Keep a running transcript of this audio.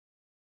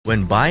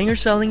When buying or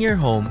selling your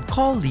home,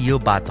 call Leo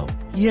Bato.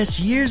 He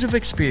has years of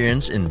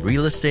experience in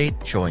real estate,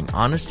 showing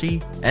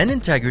honesty and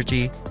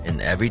integrity in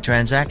every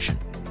transaction.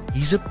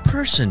 He's a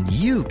person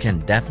you can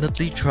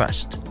definitely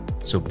trust.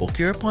 So book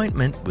your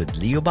appointment with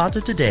Leo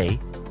Bato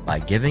today by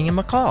giving him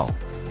a call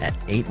at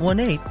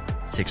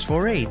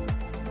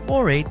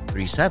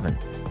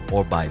 818-648-4837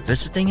 or by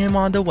visiting him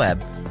on the web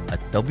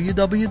at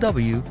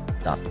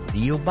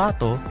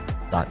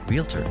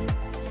www.leobato.realtor.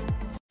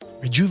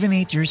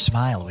 Rejuvenate your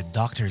smile with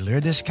Dr.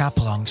 Lourdes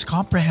Capelong's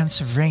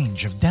comprehensive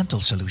range of dental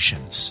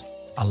solutions.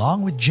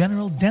 Along with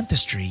general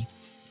dentistry,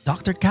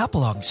 Dr.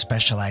 Capelong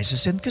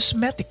specializes in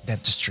cosmetic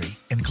dentistry,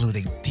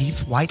 including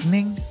teeth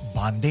whitening,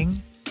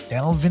 bonding,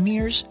 dental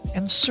veneers,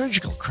 and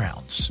surgical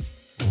crowns.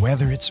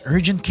 Whether it's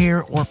urgent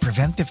care or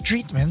preventive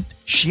treatment,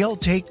 she'll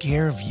take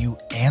care of you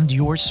and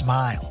your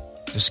smile.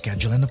 To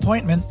schedule an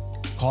appointment,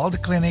 call the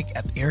clinic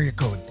at area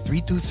code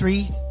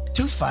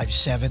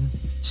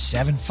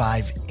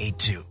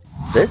 323-257-7582.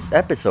 This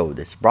episode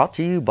is brought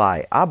to you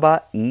by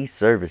ABBA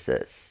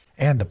E-Services.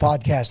 And the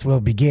podcast will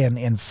begin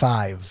in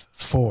 5,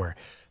 4,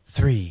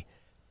 3,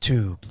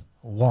 2,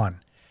 1.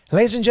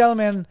 Ladies and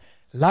gentlemen,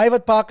 live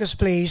at Paco's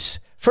Place,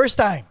 first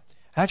time.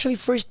 Actually,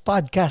 first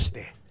podcast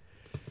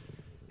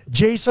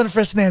Jason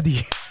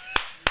Fresnedi.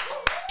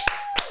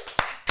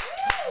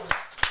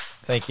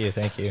 Thank you.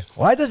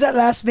 Why does that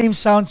last name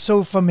sound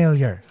so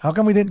familiar? How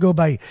come we didn't go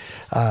by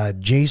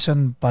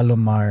Jason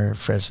Palomar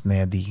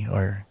Fresnedi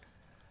or...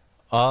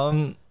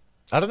 I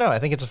don't know. I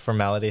think it's a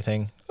formality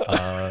thing.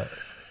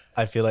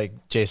 I feel like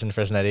Jason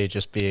Fresnedi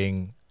just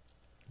being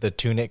the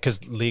two name,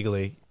 because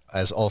legally,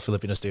 as all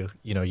Filipinos do,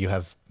 you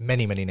have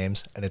many, many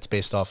names, and it's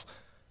based off,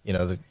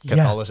 the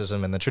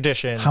Catholicism and the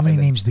tradition. How many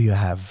names do you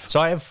have? So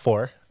I have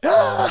 4.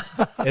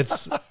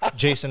 It's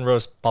Jason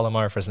Rose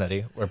Palomar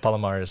Fresnedi, where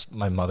Palomar is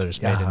my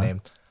mother's maiden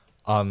name.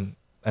 And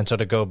so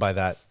to go by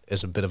that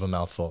is a bit of a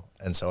mouthful,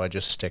 and so I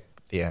just stick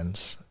the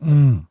ends.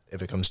 It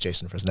becomes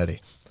Jason Fresnedi.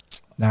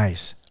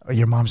 Nice.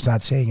 Your mom's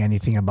not saying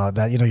anything about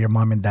that. Your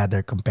mom and dad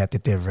are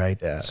competitive, right?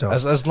 Yeah. So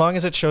as long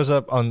as it shows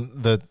up on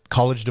the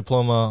college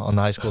diploma, on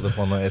the high school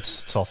diploma,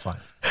 it's all fine.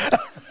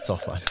 It's all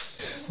fine.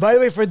 By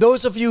the way, for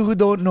those of you who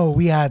don't know,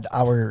 we had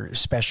our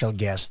special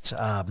guests,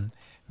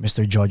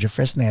 Mr. Jojo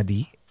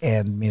Fresnedi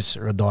and Miss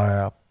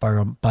Rodora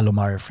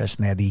Palomar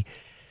Fresnedi.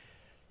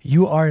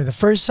 You are the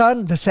first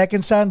son, the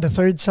second son, the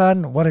third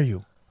son. What are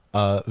you?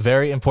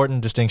 Very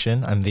important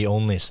distinction. I'm the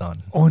only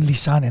son. Only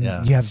son,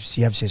 and you have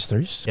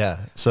sisters? Yeah.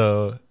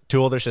 So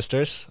 2 older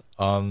sisters.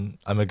 I'm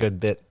a good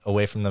bit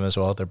away from them as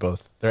well.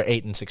 They're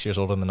 8 and 6 years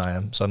older than I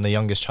am. So I'm the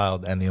youngest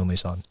child and the only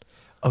son.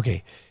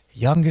 Okay.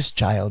 Youngest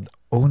child,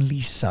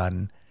 only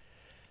son.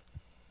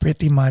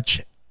 Pretty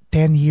much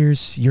 10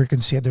 years you're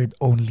considered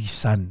only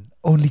son,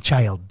 only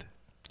child.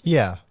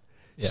 Yeah.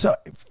 So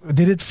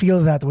did it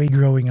feel that way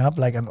growing up,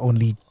 like an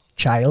only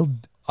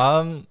child?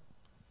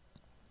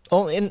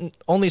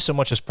 Only so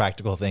much as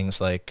practical things.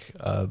 Like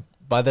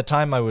by the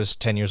time I was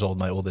 10 years old,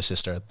 my oldest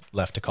sister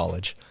left to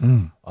college.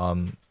 And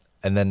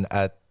then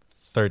at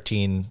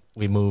 13,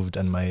 we moved,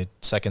 and my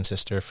second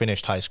sister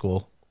finished high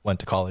school, went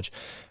to college.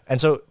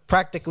 And so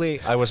practically,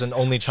 I was an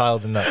only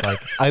child in that, like,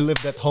 I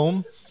lived at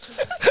home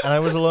and I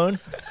was alone.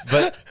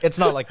 But it's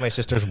not like my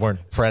sisters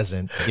weren't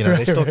present.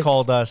 They still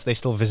called us. They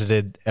still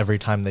visited every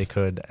time they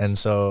could. And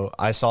so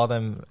I saw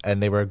them,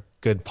 and they were a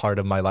good part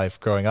of my life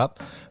growing up.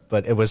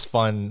 But it was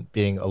fun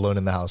being alone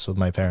in the house with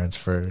my parents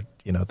for,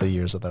 the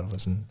years that I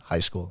was in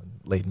high school and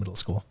late middle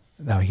school.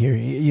 Now here,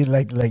 you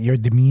like your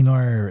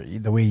demeanor,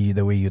 the way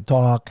you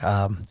talk,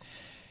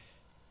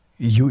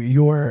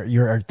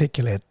 you're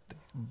articulate.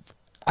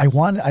 I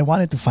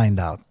wanted to find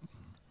out.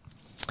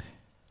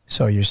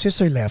 So your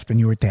sister left when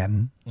you were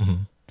 10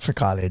 for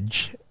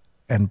college,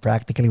 and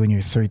practically when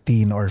you're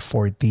 13 or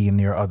 14,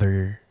 your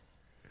other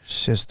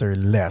sister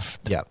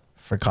left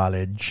for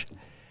college,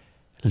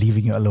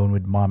 leaving you alone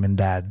with mom and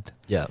dad.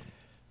 Yeah.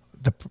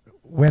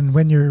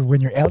 When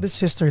your eldest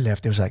sister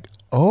left, it was like,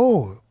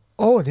 oh,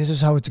 this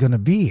is how it's gonna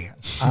be.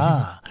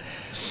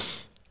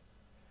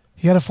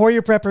 You had a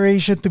 4-year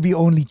preparation to be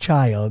only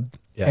child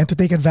and to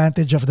take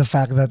advantage of the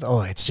fact that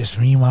it's just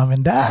me, mom,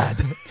 and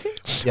dad.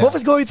 What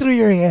was going through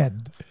your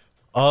head?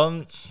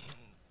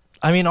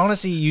 I mean,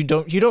 honestly, you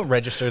don't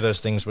register those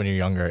things when you're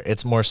younger.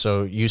 It's more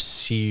so you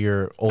see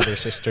your older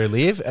sister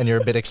leave, and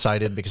you're a bit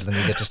excited because then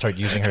you get to start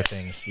using her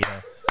things.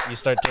 You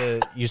start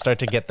to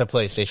get the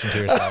PlayStation to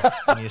yourself,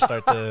 and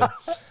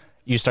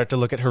you start to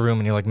look at her room,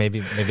 and you're like,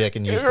 maybe I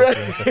can use this room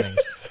for things.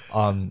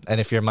 And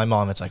if you're my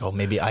mom, it's like,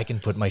 maybe I can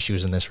put my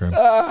shoes in this room.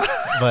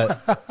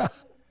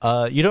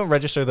 But you don't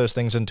register those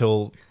things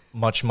until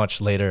much,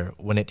 much later,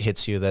 when it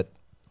hits you that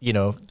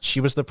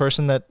she was the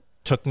person that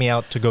took me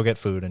out to go get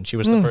food, and she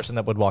was the person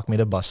that would walk me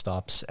to bus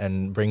stops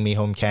and bring me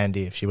home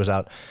candy if she was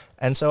out.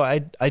 And so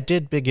I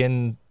did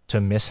begin to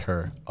miss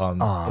her in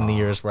the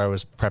years where I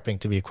was prepping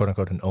to be, quote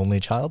unquote, an only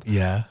child.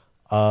 Yeah.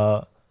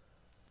 But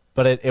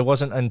it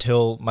wasn't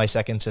until my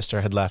second sister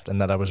had left and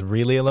that I was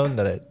really alone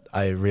that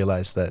I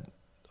realized that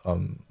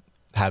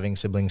having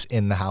siblings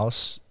in the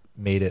house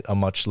made it a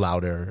much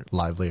louder,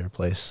 livelier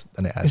place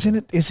than it has.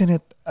 Isn't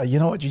it, you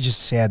know what you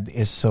just said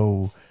is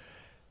so,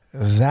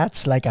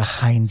 that's like a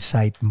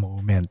hindsight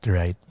moment,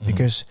 right?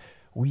 Because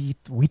we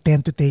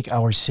tend to take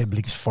our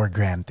siblings for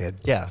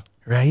granted. Yeah.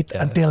 Right?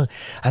 Yeah.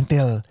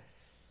 Until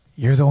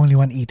you're the only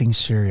one eating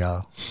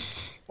cereal.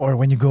 Or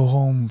when you go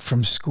home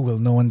from school,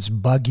 no one's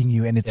bugging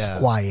you and it's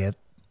quiet.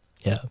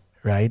 Yeah.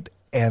 Right?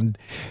 And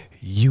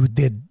you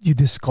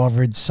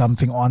discovered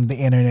something on the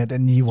internet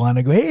and you want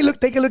to go, hey, look,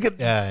 take a look at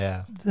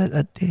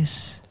at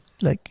this.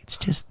 Like, it's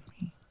just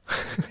me.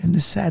 And the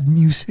sad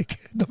music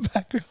in the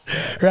background.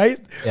 Right?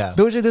 Yeah.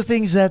 Those are the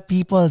things that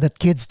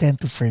kids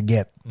tend to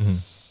forget. Mm-hmm.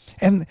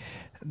 And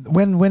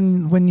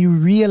when you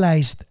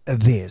realized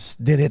this,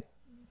 did it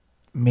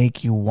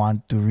make you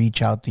want to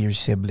reach out to your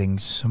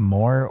siblings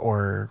more,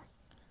 or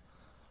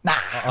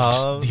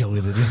just deal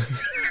with it?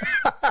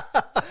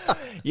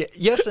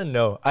 Yes and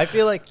no. I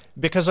feel like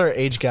because our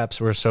age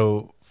gaps were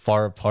so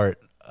far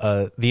apart,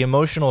 the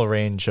emotional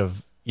range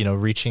of,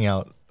 reaching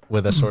out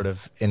with a sort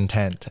of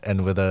intent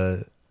and with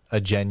a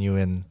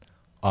genuine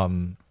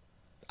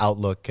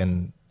outlook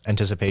and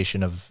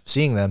anticipation of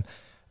seeing them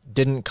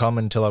didn't come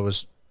until I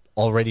was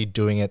already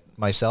doing it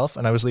myself,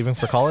 and I was leaving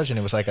for college, and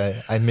it was like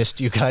I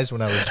missed you guys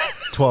when I was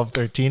 12,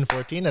 13,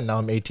 14, and now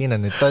I'm 18,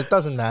 and it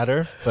doesn't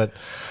matter, but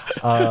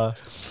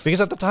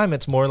because at the time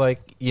it's more like,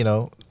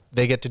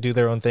 they get to do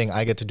their own thing,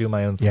 I get to do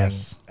my own thing.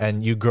 Yes.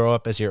 And you grow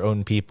up as your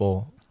own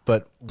people.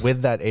 But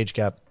with that age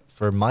gap,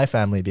 for my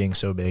family being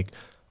so big,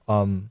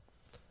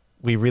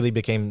 we really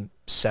became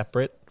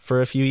separate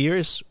for a few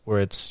years, where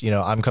it's,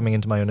 I'm coming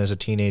into my own as a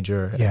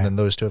teenager, and then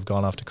those two have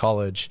gone off to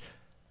college.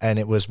 And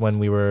it was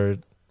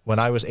when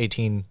I was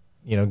 18,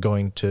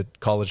 going to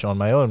college on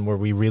my own, where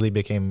we really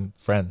became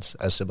friends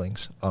as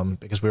siblings,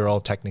 because we were all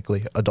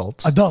technically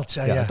adults. Adults.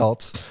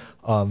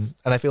 And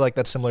I feel like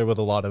that's similar with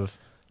a lot of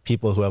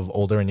people who have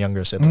older and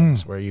younger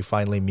siblings, where you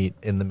finally meet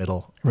in the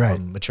middle,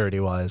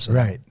 maturity-wise,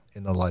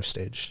 in the life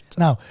stage. So.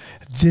 Now,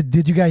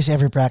 did you guys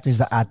ever practice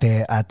the ate,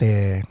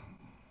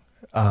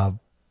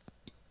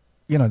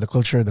 the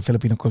culture, the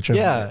Filipino culture?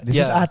 This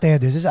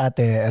is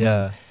ate,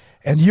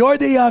 and you're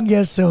the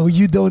youngest, so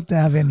you don't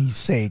have any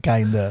say,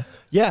 kinda.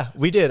 Yeah,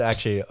 we did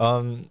actually.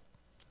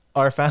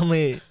 Our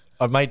family,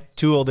 my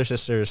two older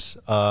sisters,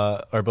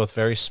 are both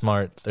very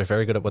smart. They're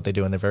very good at what they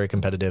do, and they're very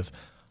competitive.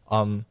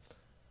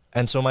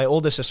 And so my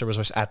oldest sister was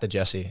always at the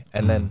Jessie,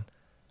 and then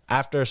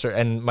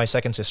and my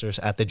second sister's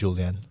at the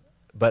Julian.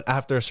 But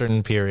after a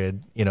certain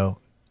period,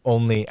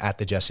 only at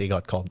the Jessie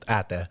got called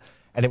ate,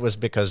 and it was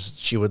because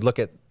she would look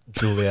at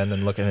Julian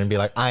and look at her and be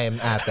like, I am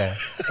ate.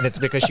 And it's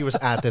because she was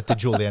ate to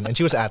Julian and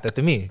she was ate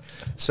to me.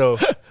 So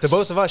to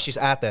both of us, she's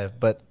ate,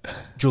 but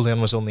Julian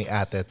was only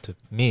ate to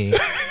me.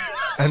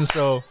 And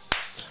so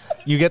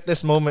you get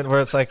this moment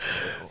where it's like,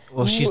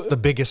 well, she's the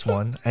biggest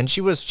one. And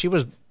she was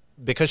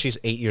because she's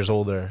 8 years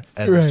older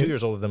and was 2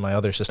 years older than my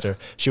other sister,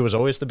 she was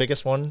always the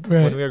biggest one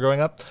when we were growing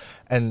up.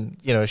 And,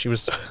 she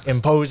was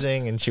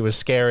imposing and she was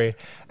scary.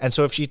 And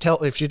so if she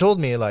told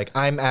me like,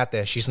 I'm at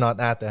there, she's not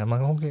at there, I'm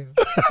like, okay.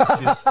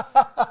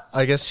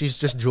 I guess she's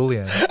just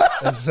Julian.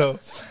 And so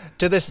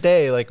to this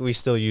day, like, we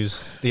still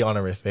use the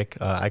honorific.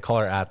 I call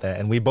her at there,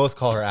 and we both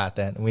call her at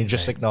there. And we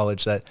just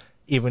acknowledge that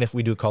even if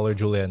we do call her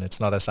Julian, it's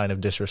not a sign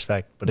of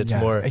disrespect, but it's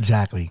more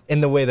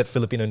in the way that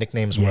Filipino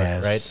nicknames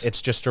work, right?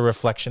 It's just a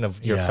reflection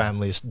of your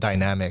family's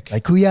dynamic.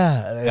 Like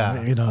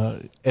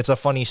kuya, It's a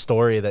funny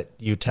story that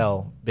you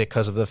tell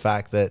because of the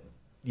fact that,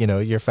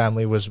 your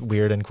family was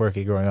weird and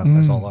quirky growing up,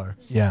 as all are.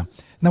 Yeah.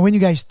 Now, when you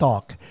guys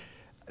talk,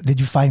 did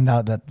you find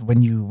out that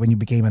when you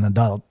became an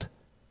adult,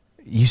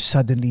 you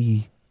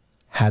suddenly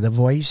had a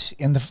voice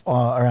in the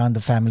around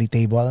the family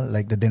table,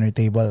 like the dinner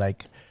table,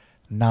 like,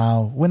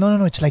 now, well,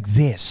 no, it's like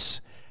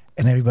this,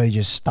 and everybody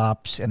just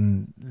stops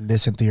and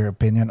listen to your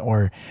opinion,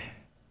 or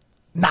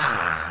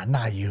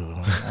you,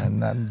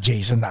 and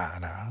Jason,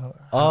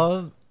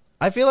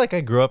 I feel like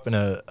I grew up in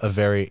a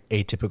very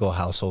atypical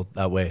household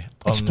that way.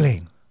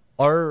 Explain.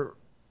 Our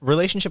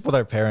relationship with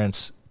our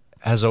parents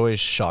has always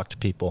shocked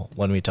people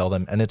when we tell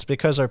them, and it's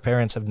because our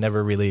parents have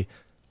never really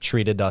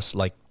treated us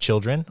like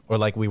children, or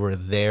like we were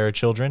their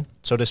children,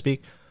 so to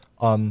speak.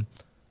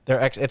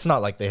 It's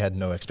not like they had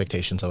no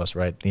expectations of us,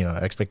 right?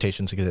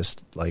 Expectations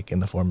exist like in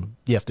the form of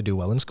you have to do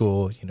well in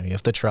school, you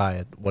have to try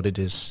at what it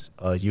is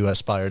you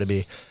aspire to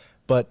be,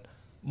 but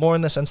more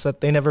in the sense that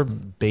they never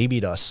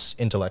babied us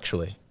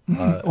intellectually.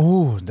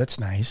 Oh, that's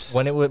nice.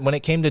 When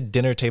it came to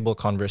dinner table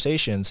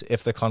conversations,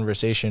 if the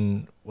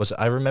conversation was,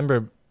 I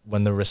remember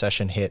when the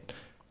recession hit,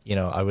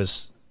 I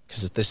was,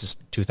 because this is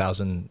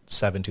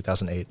 2007,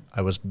 2008,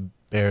 I was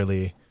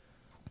barely,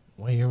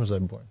 what year was I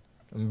born?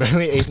 I'm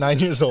barely 8-9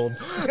 years old.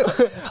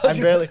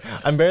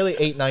 I'm barely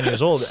 8-9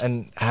 years old,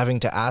 and having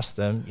to ask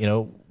them,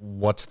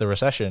 what's the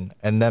recession,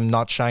 and them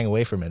not shying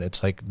away from it.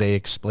 It's like they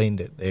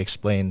explained it. They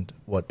explained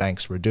what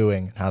banks were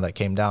doing and how that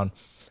came down,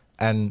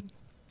 and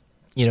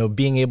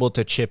being able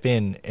to chip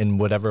in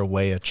whatever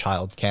way a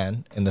child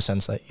can, in the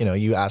sense that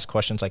you ask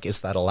questions like,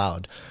 is that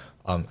allowed,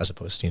 as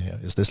opposed to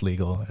is this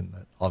legal, and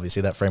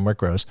obviously that framework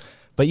grows.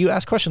 But you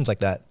ask questions like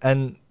that,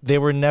 and they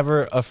were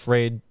never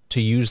afraid to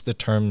use the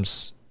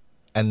terms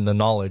and the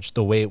knowledge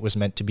the way it was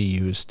meant to be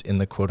used in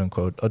the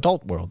quote-unquote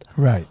adult world.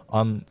 Right.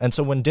 And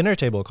so when dinner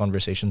table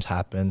conversations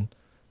happen,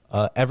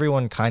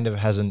 everyone kind of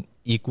has an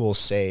equal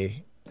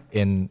say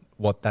in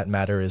what that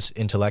matter is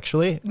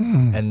intellectually,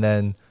 and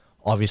then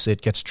obviously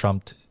it gets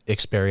trumped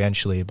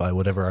experientially by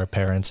whatever our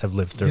parents have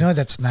lived through. You know,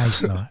 that's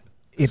nice, no?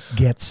 It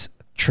gets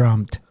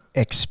trumped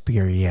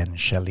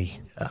experientially.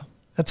 Yeah.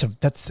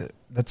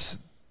 That's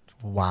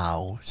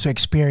wow. So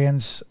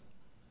experience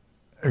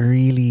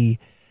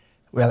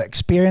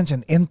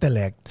and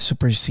intellect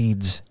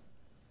supersedes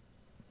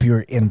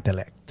pure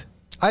intellect.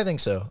 I think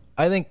so.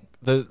 I think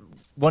the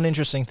one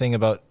interesting thing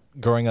about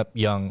growing up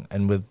young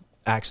and with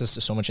access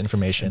to so much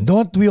information.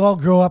 Don't we all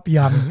grow up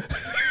young?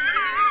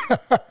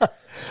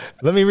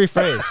 Let me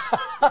rephrase.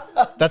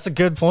 That's a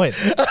good point.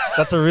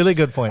 That's a really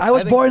good point. I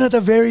was born at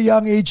a very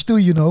young age too,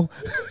 you know.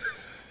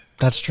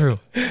 That's true.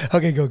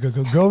 Okay, go.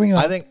 Growing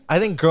up. I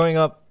think growing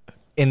up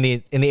in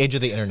the age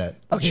of the internet,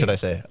 should I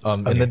say,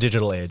 in the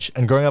digital age,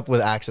 and growing up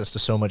with access to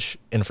so much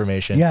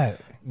information,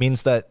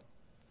 means that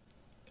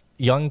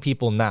young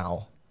people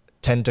now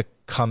tend to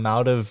come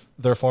out of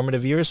their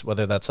formative years,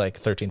 whether that's like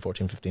 13,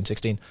 14, 15,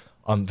 16,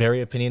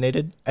 very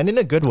opinionated, and in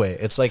a good way.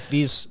 It's like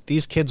these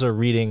kids are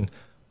reading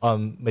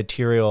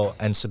material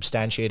and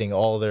substantiating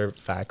all their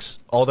facts,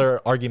 all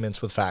their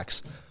arguments with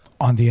facts.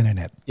 On the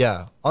internet.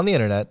 Yeah, on the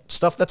internet,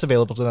 stuff that's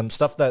available to them,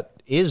 stuff that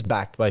is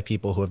backed by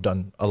people who have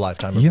done a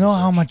lifetime of You know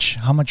research.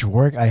 how much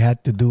work I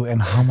had to do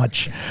and how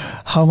much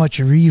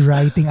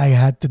rewriting I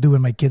had to do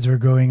when my kids were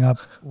growing up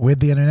with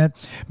the internet.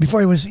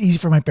 Before, it was easy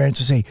for my parents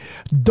to say,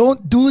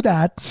 "Don't do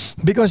that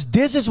because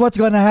this is what's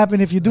going to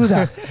happen if you do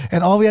that."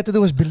 And all we had to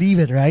do was believe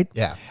it, right?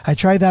 Yeah. I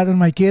tried that on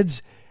my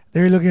kids.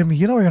 They're looking at me,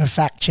 "You know we're going to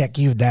fact check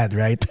you, Dad,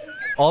 right?"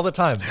 All the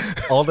time.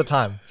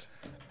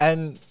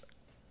 And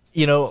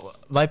you know,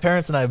 my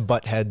parents and I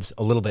butt heads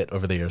a little bit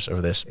over the years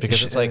over this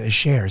because it's like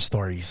share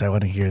stories. I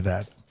want to hear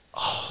that.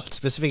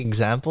 Specific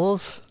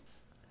examples.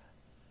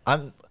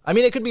 I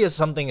mean, it could be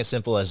something as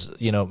simple as,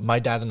 you know, my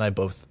dad and I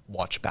both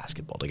watch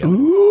basketball together.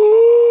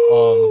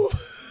 Ooh.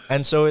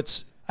 And so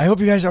it's. I hope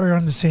you guys are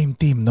on the same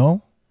team.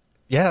 No.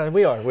 Yeah,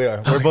 we are.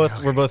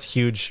 We're both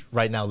huge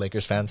right now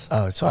Lakers fans.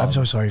 Oh, so I'm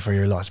so sorry for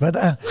your loss, but.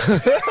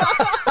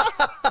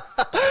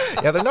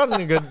 Yeah, they're not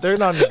in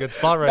a good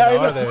spot right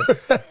now, are they?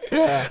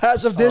 Yeah.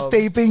 As of this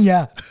taping,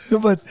 yeah.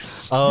 But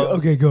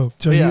okay, go.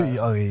 So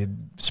you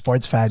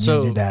sports fan, you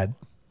and your dad.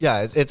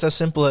 Yeah, it's as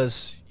simple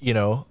as, you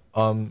know,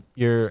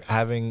 you're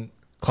having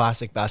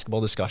classic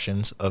basketball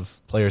discussions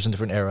of players in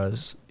different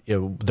eras, you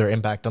know, their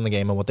impact on the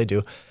game and what they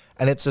do,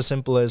 and it's as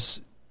simple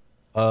as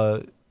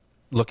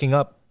looking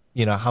up,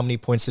 you know, how many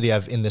points did he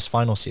have in this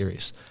final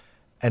series.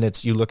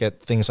 And you look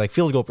at things like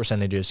field goal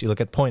percentages, you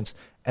look at points,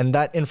 and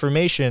that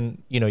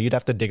information, you know, you'd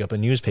have to dig up a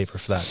newspaper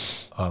for that,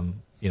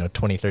 you know,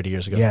 20, 30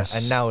 years ago. Yes.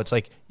 And now it's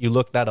like you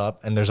look that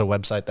up and there's a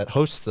website that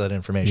hosts that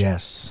information.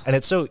 Yes. And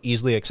it's so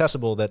easily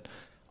accessible that,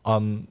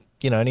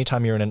 you know,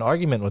 anytime you're in an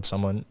argument with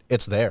someone,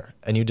 it's there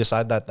and you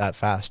decide that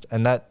fast.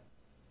 And that,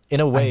 in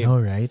a way. I know,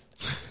 right?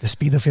 The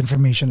speed of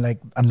information, like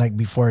unlike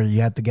before,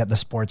 you had to get the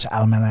sports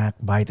almanac,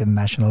 buy it in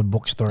the National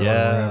Bookstore or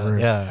wherever.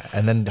 Yeah,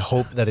 and then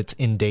hope that it's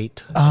in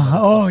date.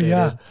 Oh,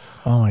 yeah.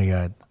 Oh, my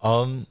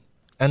God.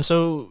 And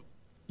so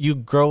you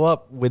grow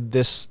up with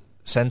this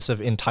sense of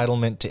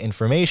entitlement to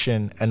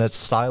information and a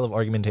style of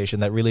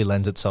argumentation that really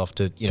lends itself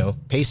to, you know,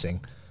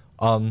 pacing.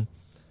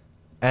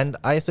 And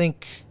I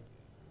think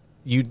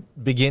you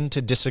begin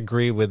to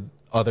disagree with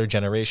other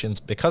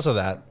generations because of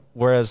that.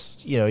 Whereas,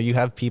 you know, you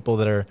have people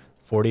that are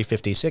 40,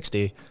 50,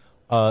 60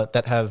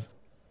 that have,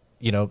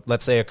 you know,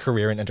 let's say a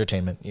career in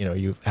entertainment. You know,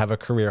 you have a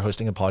career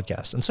hosting a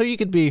podcast. And so you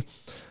could be,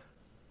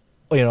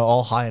 you know,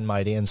 all high and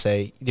mighty and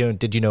say, you know,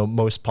 did you know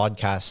most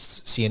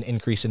podcasts see an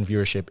increase in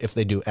viewership if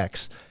they do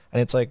X?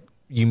 And it's like,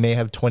 you may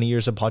have 20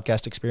 years of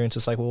podcast experience.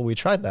 It's like, well, we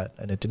tried that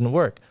and it didn't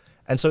work.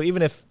 And so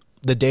even if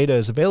the data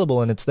is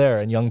available and it's there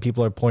and young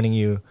people are pointing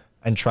you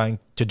and trying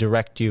to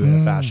direct you in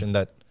a fashion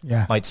that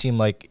might seem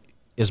like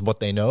is what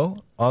they know,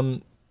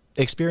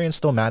 experience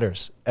still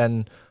matters.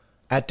 And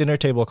at dinner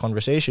table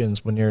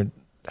conversations, when you're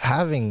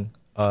having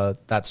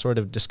that sort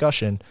of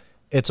discussion,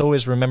 it's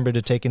always remember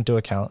to take into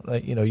account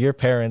that, you know, your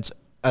parents,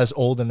 as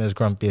old and as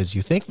grumpy as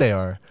you think they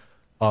are,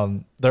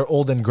 they're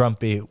old and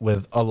grumpy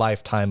with a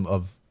lifetime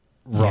of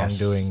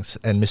wrongdoings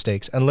and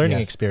mistakes and learning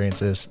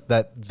experiences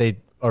that they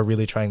are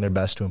really trying their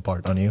best to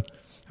impart on you.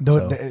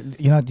 Though,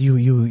 you know,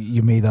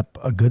 you made up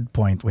a good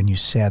point when you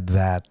said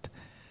that,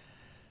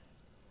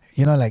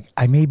 you know, like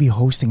I may be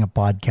hosting a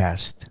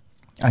podcast,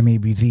 I may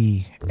be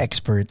the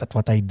expert at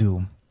what I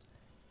do,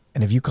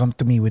 and if you come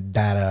to me with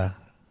data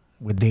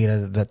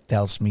that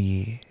tells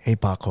me, hey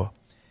Paco,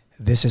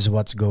 this is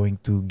what's going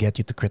to get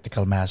you to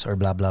critical mass or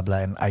blah blah blah,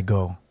 and I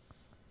go,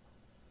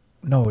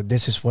 no,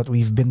 this is what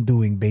we've been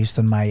doing based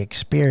on my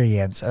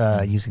experience,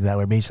 using that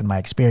word, based on my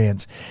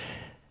experience,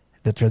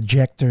 the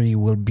trajectory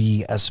will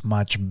be as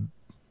much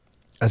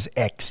as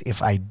X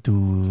if I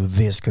do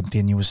this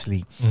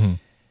continuously.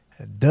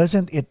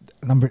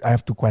 I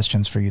have two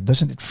questions for you.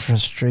 Doesn't it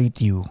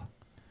frustrate you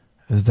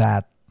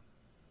that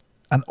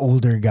an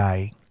older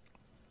guy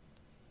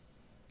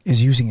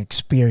is using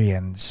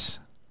experience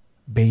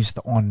based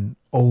on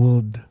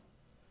old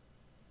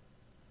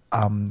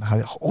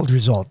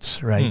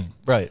results, right?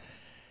 Right.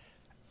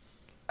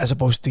 As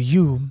opposed to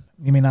you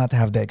may not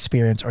have the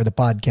experience or the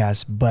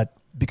podcast, but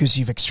because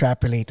you've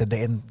extrapolated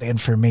the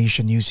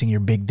information using your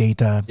big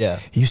data,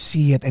 you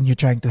see it and you're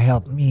trying to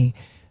help me,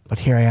 but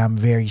here I am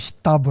very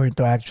stubborn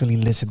to actually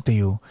listen to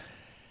you.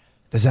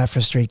 Does that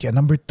frustrate you? And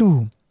number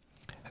two,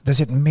 does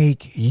it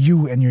make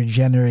you and your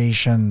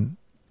generation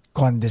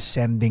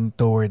condescending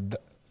toward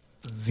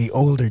the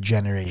older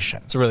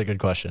generation? It's a really good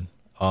question.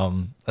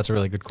 That's a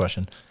really good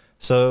question.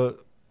 So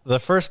the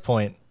first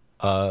point,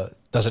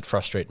 does it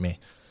frustrate me?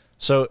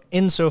 So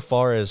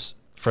insofar as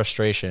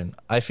frustration,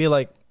 I feel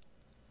like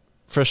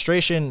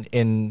frustration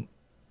in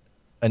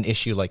an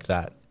issue like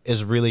that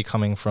is really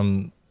coming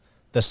from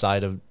the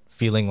side of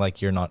feeling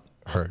like you're not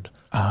heard.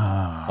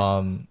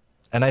 And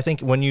I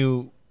think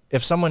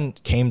if someone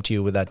came to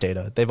you with that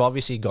data, they've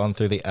obviously gone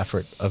through the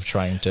effort of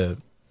trying to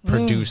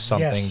produce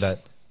something that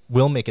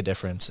will make a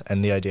difference.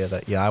 And the idea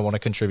that, I want to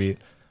contribute.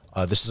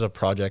 This is a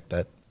project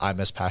that I'm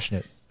as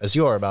passionate as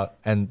you are about,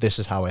 and this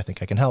is how I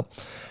think I can help.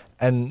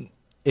 And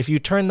if you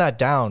turn that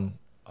down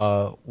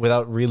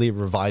without really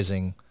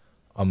revising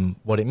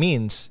what it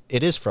means,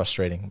 it is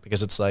frustrating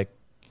because it's like,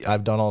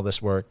 I've done all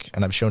this work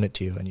and I've shown it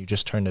to you and you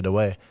just turned it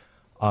away.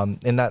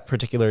 In that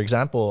particular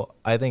example,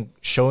 I think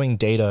showing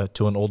data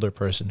to an older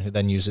person who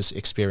then uses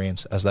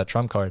experience as that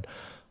trump card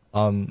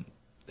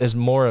is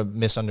more a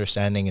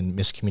misunderstanding and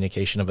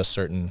miscommunication of a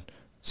certain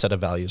set of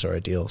values or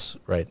ideals,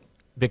 right?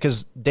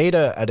 Because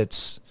data at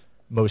its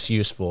most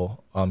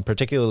useful,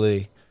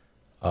 particularly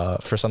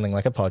for something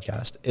like a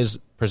podcast, is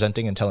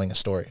presenting and telling a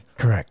story.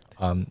 Correct.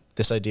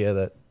 This idea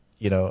that,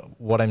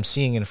 what I'm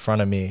seeing in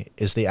front of me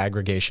is the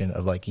aggregation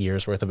of like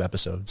years worth of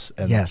episodes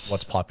and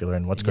what's popular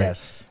and what's great.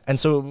 Yes. And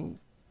so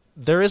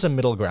there is a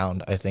middle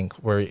ground, I think,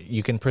 where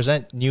you can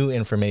present new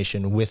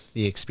information with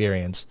the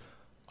experience.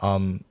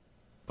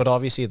 But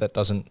obviously that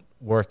doesn't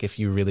work if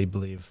you really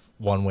believe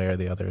one way or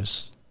the other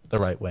is the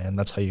right way. And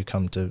that's how you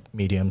come to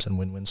mediums and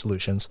win-win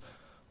solutions.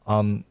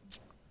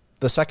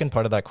 The second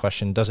part of that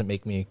question doesn't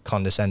make me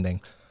condescending.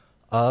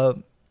 There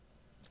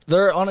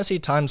are honestly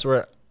times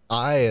where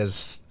I,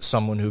 as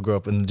someone who grew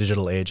up in the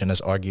digital age and has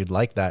argued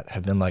like that,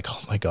 have been like,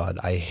 oh my God,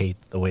 I hate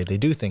the way they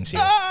do things here.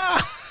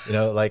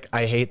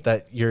 I hate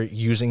that you're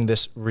using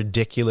this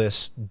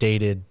ridiculous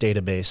dated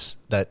database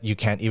that you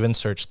can't even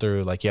search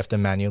through. Like you have to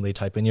manually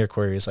type in your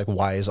queries. Like,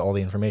 why is all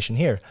the information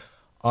here?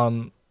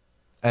 And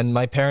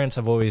my parents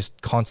have always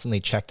constantly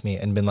checked me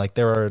and been like,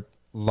 there are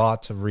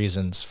lots of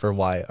reasons for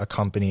why a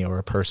company or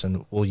a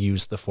person will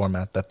use the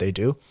format that they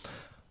do.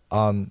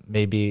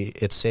 Maybe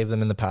it's saved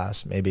them in the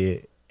past.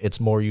 Maybe it's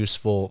more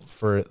useful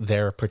for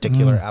their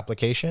particular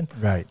application.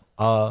 Right.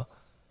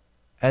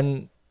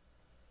 And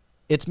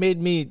it's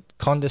made me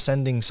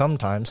condescending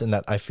sometimes in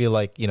that I feel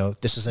like,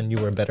 this is a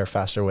newer, better,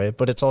 faster way,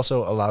 but it's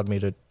also allowed me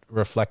to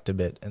reflect a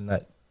bit in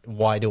that,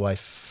 why do I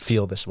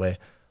feel this way?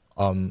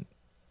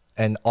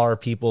 And are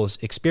people's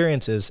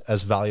experiences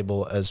as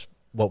valuable as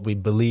what we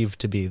believe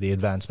to be the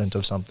advancement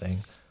of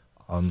something?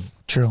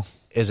 True.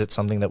 Is it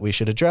something that we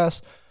should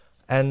address?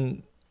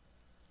 And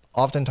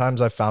oftentimes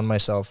I've found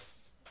myself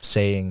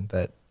saying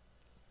that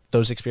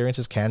those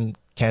experiences can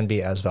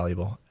be as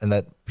valuable, and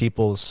that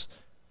people's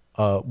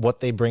what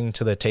they bring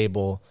to the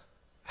table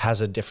has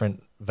a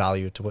different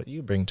value to what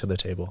you bring to the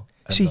table.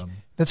 And, see,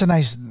 that's a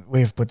nice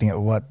way of putting it.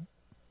 What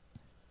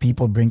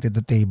people bring to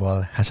the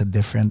table has a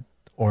different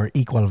or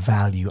equal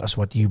value as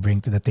what you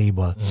bring to the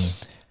table.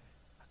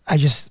 I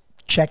just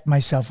checked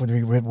myself with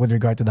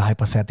regard to the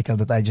hypothetical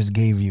that I just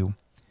gave you.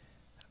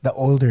 The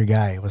older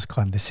guy was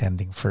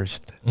condescending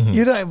first.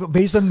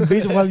 Based on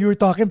while you were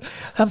talking,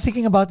 I'm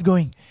thinking about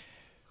going,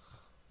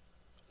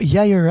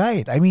 yeah, you're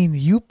right. I mean,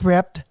 you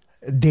prepped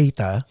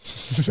data,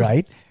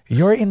 right?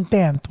 Your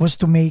intent was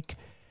to make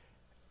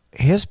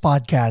his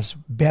podcast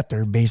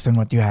better based on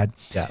what you had.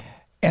 Yeah.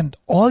 And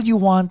all you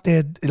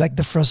wanted, like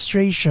the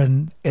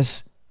frustration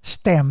is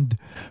stemmed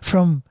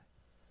from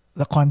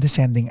the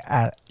condescending.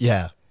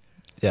 Yeah.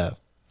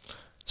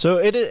 So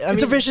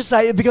it's a vicious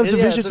cycle. It becomes a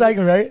vicious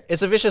cycle, right?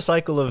 It's a vicious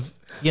cycle of,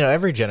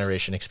 every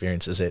generation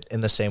experiences it in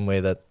the same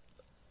way that,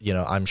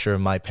 I'm sure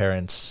my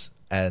parents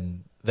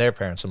and their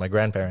parents and my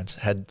grandparents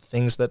had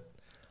things that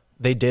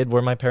they did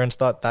where my parents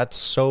thought that's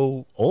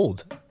so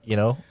old,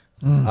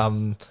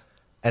 and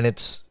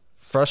it's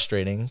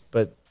frustrating,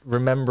 but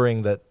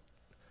remembering that,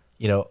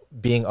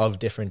 being of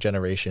different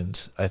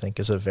generations, I think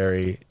is a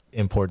very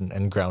important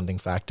and grounding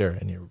factor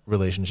in your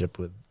relationship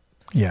with,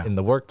 in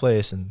the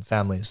workplace and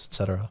families,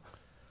 etc.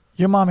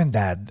 Your mom and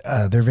dad,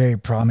 they're very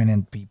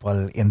prominent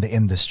people in the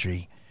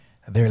industry.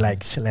 They're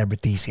like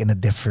celebrities in a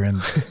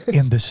different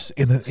in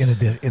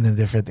a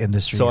different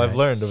industry. So I've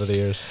learned over the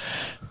years.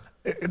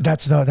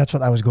 That's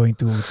what I was going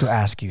to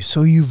ask you.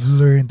 So you've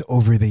learned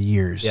over the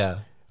years. Yeah.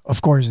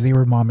 Of course, they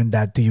were mom and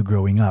dad to you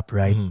growing up,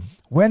 right?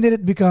 When did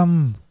it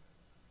become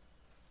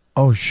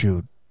Oh,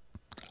 shoot.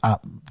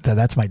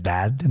 That's my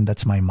dad and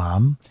that's my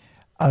mom.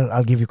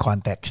 I'll give you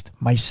context.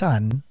 My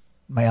son,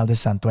 my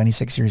eldest son,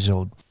 26 years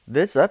old.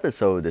 This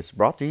episode is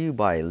brought to you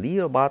by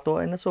Leo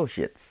Bato and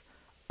Associates,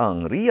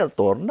 ang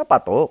realtor na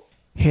patok.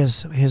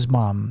 His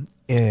mom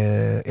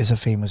is a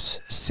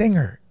famous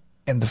singer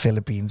in the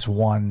Philippines,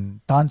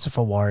 won tons of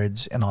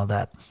awards and all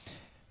that.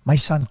 My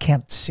son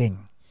can't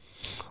sing.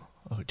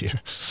 Oh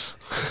dear.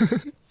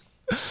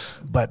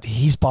 But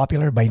he's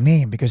popular by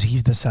name because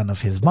he's the son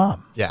of his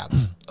mom. Yeah.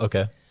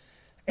 Okay.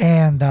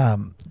 And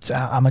so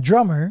I'm a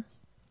drummer.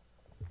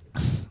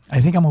 I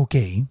think I'm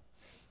okay.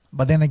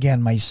 But then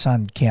again, my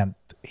son can't.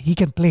 He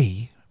can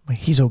play.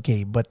 He's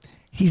okay, but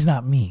he's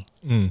not me.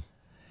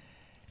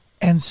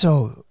 And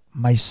so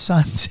my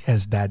son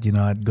says that,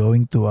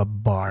 going to a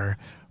bar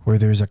where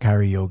there's a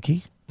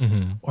karaoke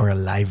or a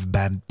live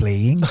band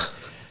playing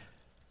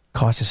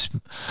causes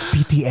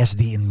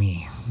PTSD in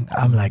me.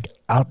 I'm like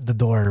out the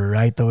door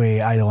right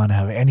away. I don't want to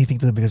have anything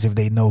to do because if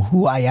they know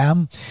who I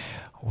am,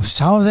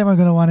 some of them are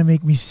going to want to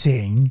make me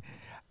sing.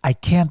 I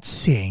can't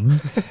sing.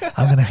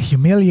 I'm going to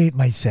humiliate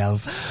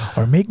myself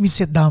or make me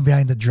sit down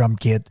behind the drum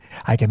kit.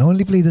 I can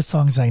only play the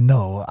songs I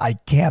know. I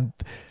can't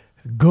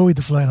go with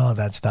the flow and all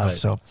that stuff. Right.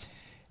 So,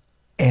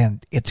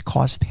 and it's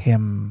caused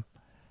him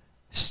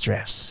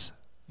stress.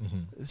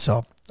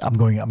 So I'm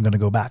going to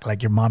go back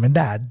like your mom and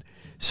dad.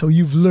 So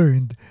you've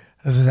learned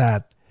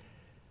that,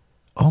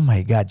 oh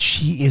my God,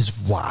 she is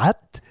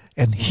what?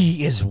 And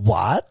he is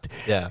what?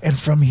 Yeah. And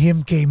from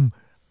him came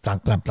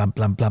plump, plump, plump,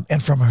 plump, plump.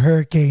 And from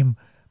her came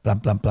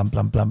plump, plump, plump,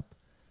 plump, plump.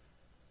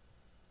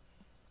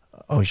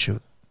 Oh,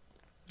 shoot.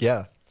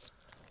 Yeah.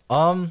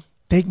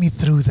 Take me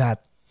through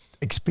that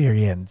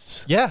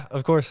experience. Yeah,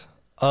 of course.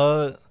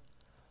 I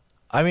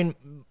mean,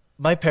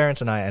 my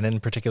parents and I, and in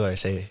particular, I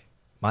say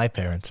my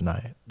parents and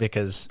I,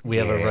 because we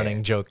have a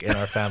running joke in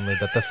our family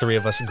that the three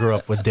of us grew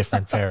up with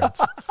different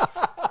parents.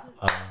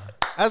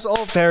 As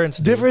all parents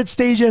do. Different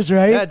stages,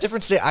 right? Yeah,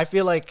 different stage. I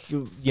feel like,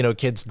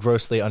 kids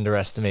grossly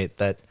underestimate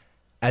that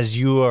as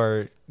you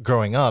are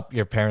growing up,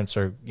 your parents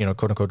are,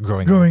 quote unquote,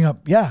 growing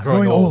up. Yeah.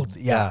 Growing old.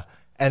 Yeah.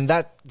 And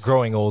that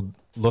growing old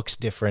looks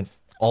different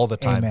all the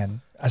time.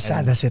 Amen. As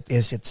sad as it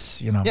is,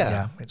 it's,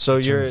 Yeah. So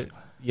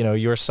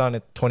your son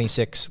at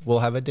 26 will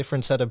have a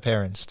different set of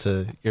parents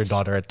to your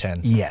daughter at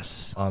 10.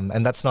 Yes.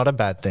 And that's not a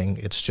bad thing.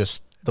 It's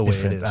just the way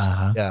it is.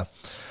 Uh-huh. Yeah.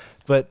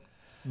 But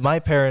my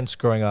parents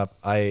growing up,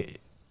 I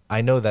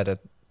know that at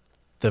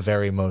the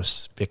very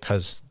most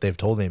because they've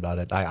told me about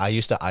it. I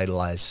used to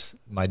idolize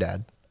my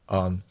dad.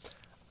 I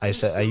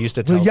used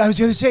to tell. Yeah, I was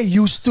gonna say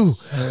used to.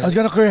 I was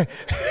gonna correct.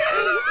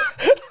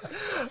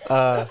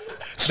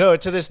 No,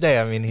 to this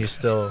day, I mean, he's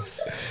still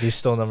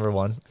number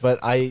one. But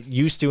I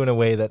used to in a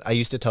way that I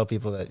used to tell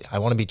people that I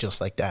want to be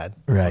just like dad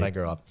when I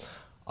grow up.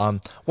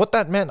 What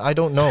that meant, I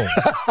don't know,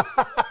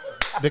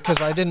 because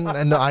I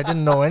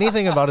didn't know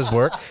anything about his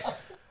work.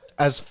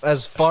 As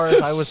far as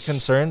I was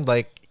concerned,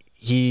 like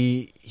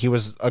he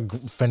was a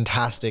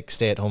fantastic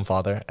stay-at-home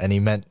father, and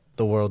he meant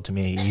the world to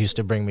me. He used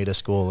to bring me to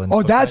school. And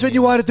that's when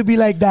you wanted to be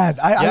like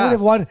that. I would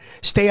have wanted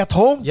stay at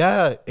home.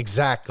 Yeah,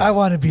 exactly. I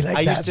want to be like that.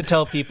 I used to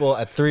tell people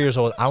at 3 years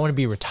old, I want to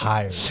be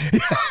retired.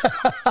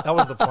 That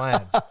was the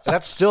plan.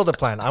 That's still the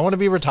plan. I want to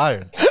be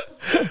retired.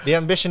 The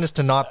ambition is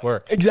to not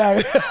work.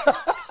 Exactly.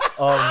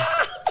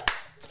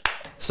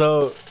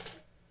 So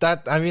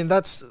that's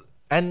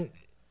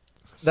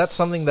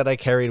something that I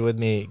carried with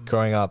me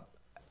growing up.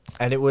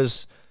 And it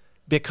was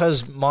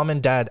because mom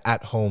and dad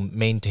at home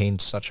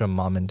maintained such a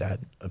mom and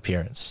dad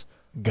appearance.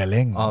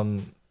 Galing.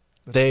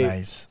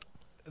 That's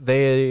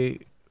nice.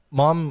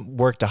 Mom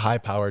worked a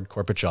high-powered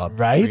corporate job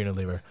right? for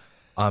Unilever.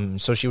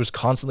 So she was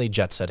constantly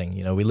jet setting.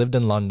 We lived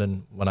in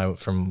London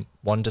from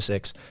 1 to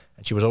 6,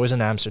 and she was always in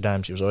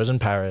Amsterdam. She was always in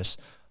Paris.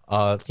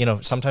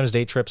 Sometimes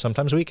day trips,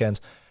 sometimes weekends.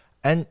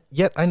 And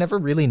yet I never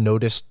really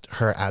noticed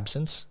her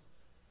absence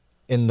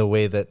in the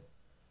way that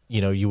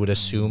you would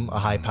assume a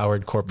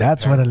high-powered corporate.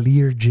 That's parent. what a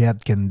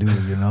Learjet can do,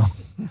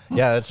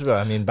 Yeah,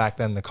 back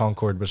then the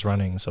Concorde was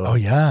running. So oh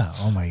yeah,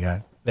 oh my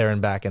God, there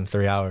and back in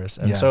 3 hours.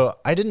 And so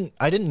I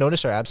didn't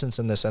notice her absence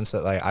in the sense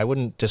that I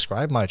wouldn't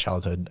describe my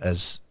childhood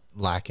as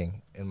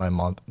lacking in my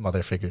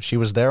mother figure. She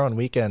was there on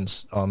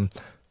weekends.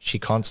 She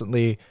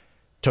constantly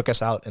took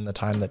us out in the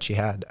time that she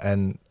had,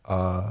 and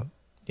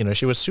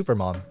she was super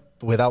mom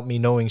without me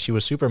knowing she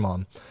was super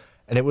mom.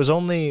 And it was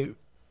only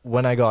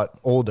when I got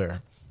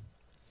older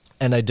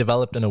and I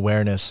developed an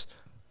awareness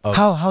of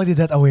how did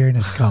that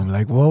awareness come?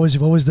 Like what was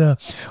the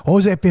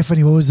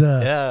epiphany? What was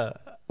the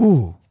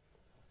ooh?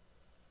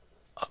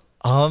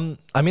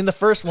 The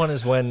first one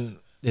is when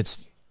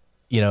it's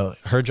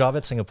her job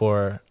at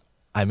Singapore.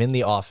 I'm in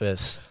the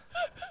office,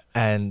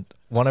 and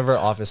one of her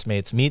office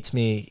mates meets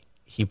me.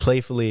 He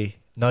playfully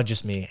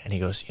nudges me, and he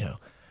goes,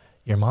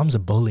 your mom's a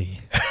bully.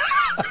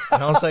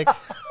 And I was like,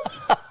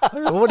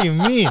 what do you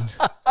mean?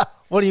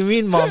 What do you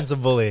mean mom's a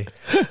bully?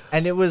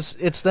 And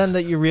it's then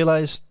that you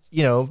realize,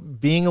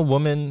 being a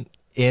woman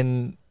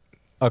in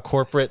a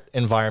corporate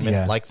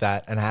environment like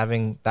that and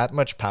having that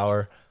much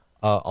power,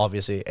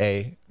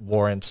 obviously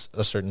warrants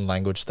a certain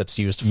language that's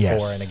used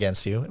Yes. for and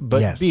against you,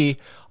 but Yes. B,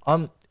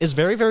 is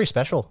very, very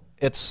special.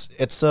 It's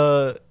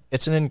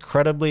an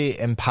incredibly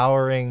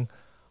empowering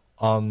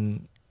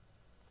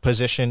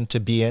position to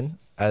be in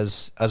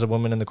as a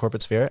woman in the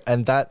corporate sphere,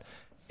 and that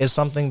is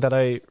something that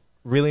I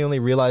really only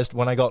realized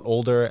when I got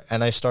older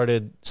and I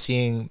started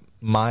seeing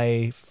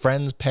my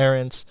friends'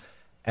 parents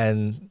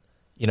and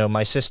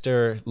my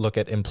sister look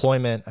at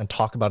employment and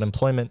talk about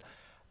employment,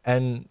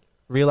 and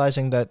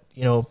realizing that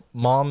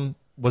mom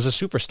was a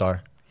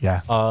superstar.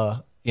 Yeah.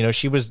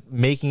 She was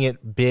making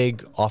it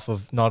big off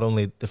of not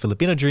only the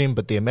Filipino dream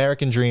but the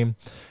American dream,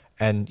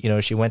 and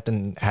she went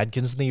and had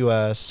kids in the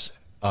U.S.,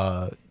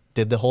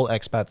 did the whole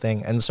expat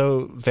thing, and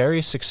so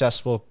very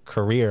successful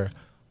career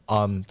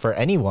for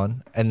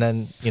anyone, and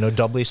then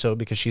doubly so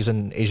because she's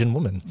an Asian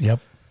woman. Yep.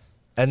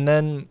 And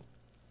then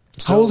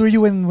How old were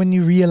you when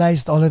you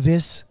realized all of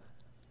this?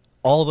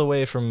 all the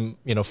way from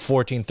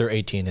 14 through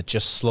 18, it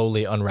just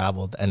slowly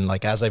unraveled, and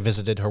like as I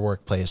visited her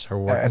workplace, her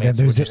And workmates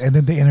then were just, and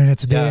then the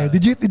internet's there.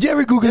 Yeah. Did you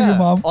ever Google your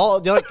mom?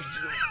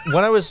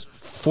 When I was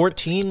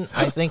 14,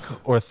 I think,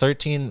 or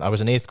 13, I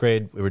was in 8th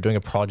grade. We were doing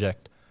a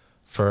project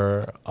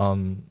for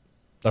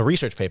a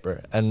research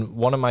paper, and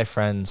one of my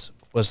friends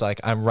was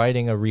like, I'm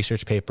writing a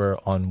research paper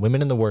on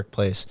women in the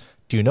workplace.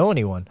 Do you know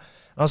anyone?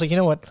 And I was like, you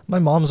know what? My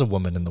mom's a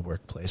woman in the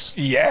workplace.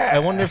 Yeah. I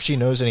wonder if she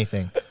knows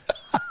anything.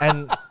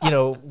 And,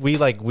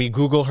 we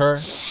Google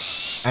her,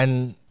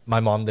 and my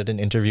mom did an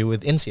interview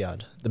with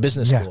INSEAD, the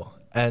business school.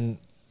 And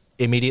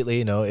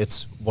immediately,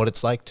 it's what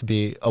it's like to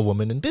be a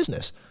woman in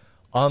business.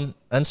 And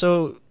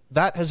so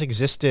that has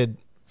existed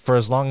for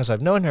as long as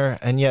I've known her.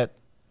 And yet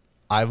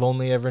I've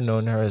only ever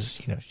known her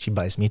as, she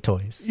buys me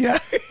toys. Yeah.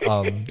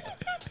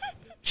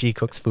 She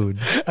cooks food.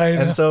 I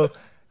know. And so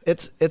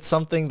it's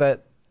something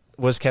that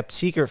was kept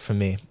secret from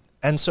me.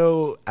 And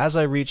so as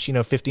I reached,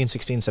 15,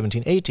 16,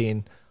 17,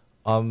 18,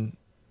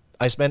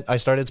 I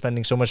started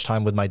spending so much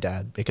time with my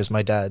dad, because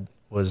my dad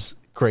was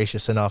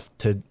gracious enough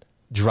to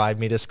drive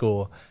me to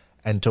school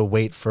and to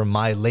wait for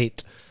my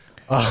late.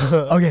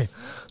 Okay.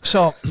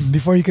 So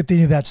before you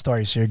continue that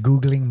story, so you're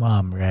Googling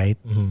mom, right?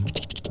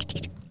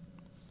 Mm-hmm.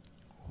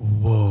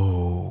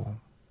 Whoa.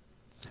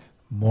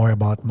 More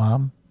about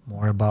mom,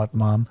 more about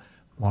mom,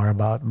 more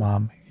about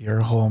mom.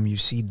 You're home, you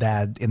see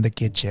dad in the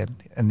kitchen,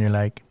 and you're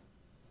like,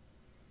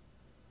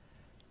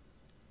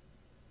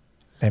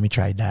 let me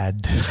try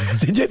dad.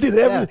 did you do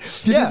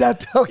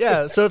that? Okay.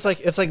 Yeah, so it's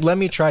like let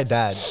me try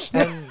dad.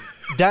 And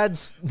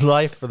dad's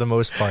life for the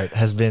most part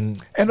has been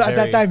And at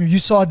that time, you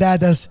saw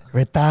dad as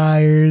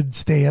retired,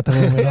 stay at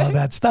home and all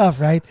that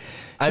stuff, right?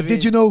 So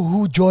did you know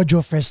who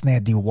Jojo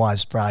Fresnedi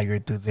was prior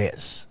to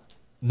this?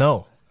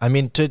 No. I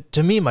mean,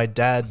 to me, my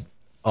dad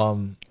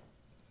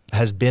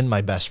has been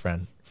my best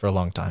friend for a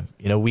long time.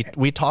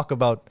 We talk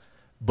about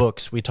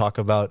books, we talk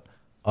about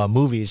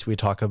movies, we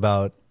talk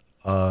about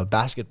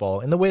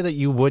basketball in the way that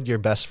you would your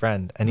best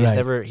friend, and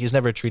he's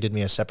never treated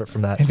me as separate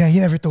from that. And then he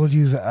never told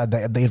you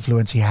the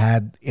influence he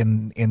had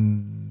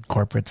in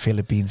corporate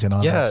Philippines and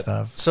all that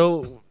stuff.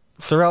 So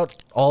throughout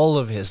all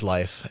of his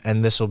life,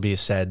 and this will be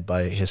said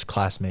by his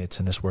classmates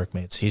and his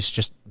workmates, he's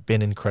just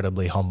been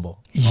incredibly humble.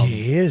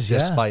 He is,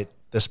 despite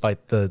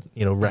the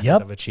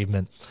record of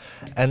achievement.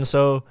 And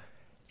so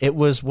it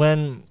was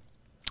when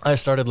I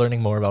started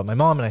learning more about my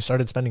mom, and I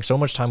started spending so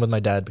much time with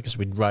my dad because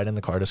we'd ride in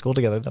the car to school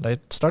together, that I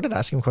started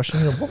asking him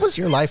questions. What was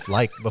your life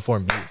like before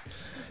me?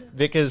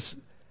 Because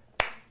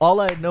all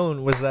I had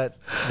known was that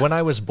when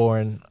I was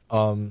born,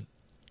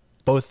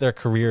 both their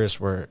careers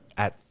were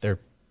at their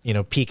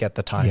peak at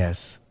the time.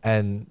 Yes.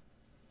 And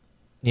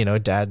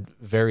dad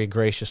very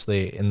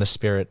graciously, in the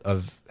spirit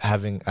of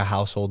having a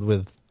household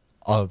with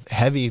a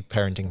heavy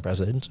parenting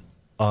presence,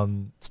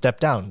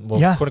 stepped down. Well,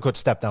 quote unquote,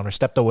 stepped down or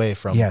stepped away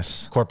from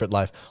corporate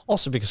life.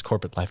 Also because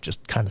corporate life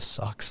just kind of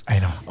sucks. I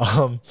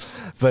know.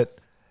 But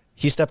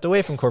he stepped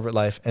away from corporate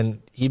life, and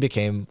he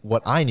became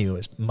what I knew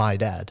as my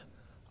dad.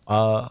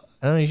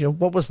 And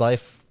what was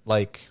life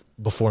like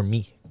before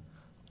me?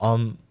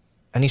 And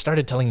he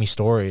started telling me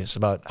stories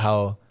about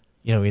how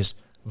he's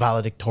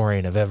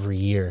valedictorian of every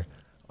year.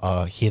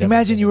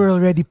 Imagine you were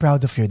already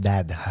proud of your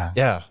dad, huh?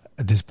 Yeah.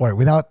 At this point,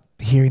 without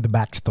hearing the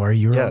backstory,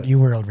 you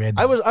were already.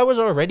 I was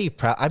already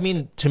proud. I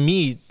mean, to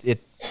me,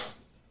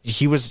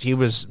 he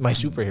was my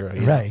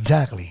superhero. Right,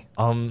 exactly.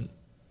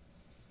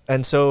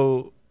 And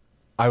so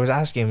I was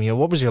asking him,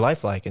 what was your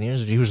life like? And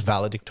he was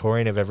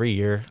valedictorian of every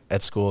year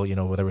at school.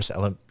 Whether it was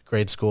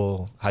grade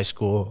school, high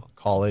school,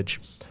 college.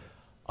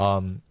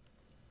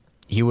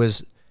 He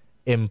was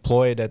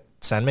employed at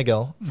San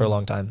Miguel for a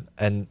long time,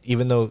 and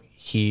even though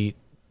he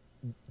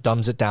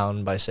dumbs it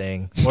down by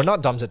saying, or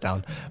not dumbs it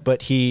down,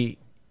 but he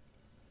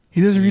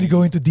doesn't really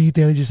go into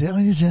detail. He just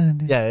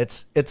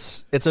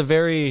it's a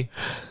very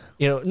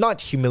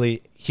not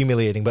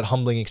humiliating but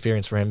humbling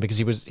experience for him, because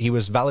he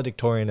was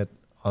valedictorian at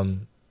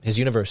his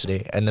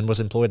university and then was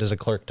employed as a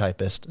clerk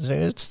typist.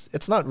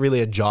 It's not really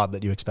a job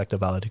that you expect a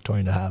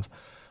valedictorian to have,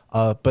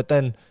 but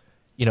then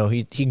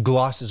he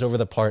glosses over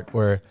the part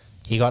where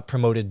he got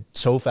promoted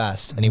so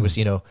fast, and he was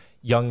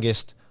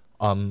youngest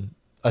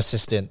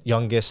assistant,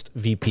 youngest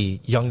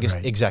VP, youngest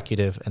Right.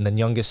 executive, and then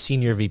youngest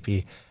senior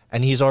VP.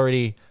 And he's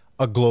already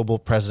a global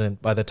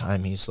president by the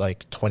time he's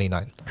like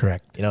 29.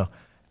 Correct. You know?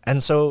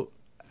 And so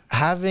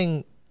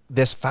having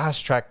this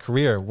fast track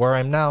career where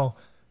I'm now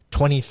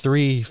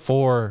 23,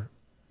 4,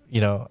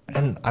 you know,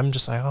 and I'm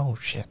just like, oh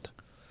shit.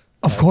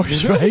 Of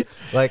course, right?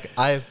 Like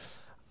I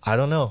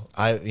don't know.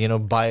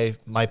 By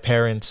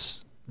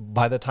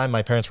the time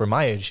my parents were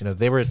my age, you know,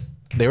 they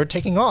were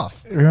taking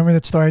off. Remember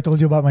that story I told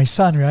you about my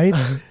son, right?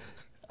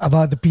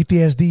 About the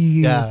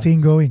PTSD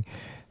thing going.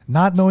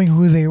 Not knowing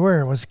who they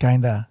were was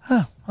kind of,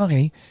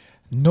 okay.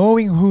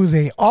 Knowing who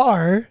they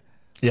are,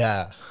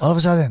 Yeah. all of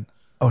a sudden,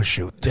 oh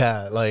shoot.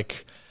 Yeah,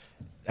 like,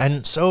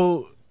 and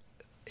so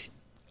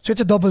So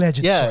it's a double-edged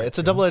sword. yeah, it's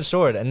a double-edged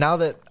sword. And now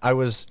that I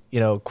was, you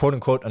know, quote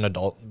unquote an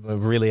adult,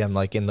 really I'm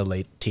like in the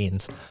late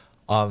teens.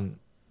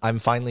 I'm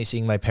finally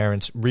seeing my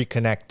parents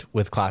reconnect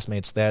with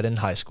classmates they had in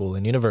high school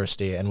and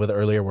university and with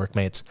earlier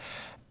workmates.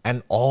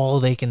 And all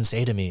they can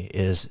say to me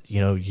is, you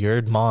know,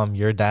 your mom,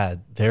 your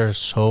dad, they're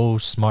so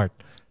smart.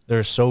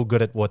 They're so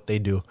good at what they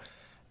do.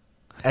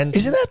 And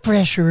Isn't that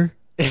pressure?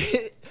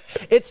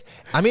 it's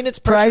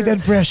Pride pressure.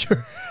 and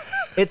pressure.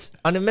 It's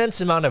an immense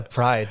amount of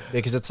pride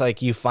because it's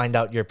like you find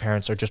out your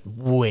parents are just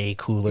way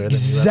cooler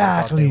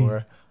Exactly. than you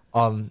ever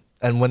thought they were.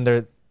 And when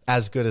they're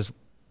as good as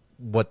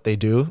what they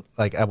do,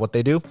 like at what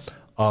they do,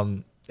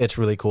 it's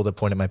really cool to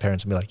point at my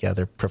parents and be like, yeah,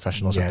 they're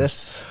professionals at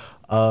this.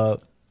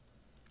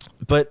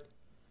 But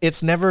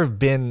it's never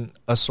been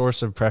a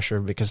source of pressure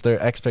because their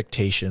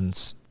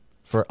expectations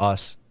for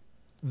us,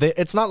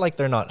 it's not like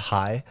they're not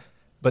high,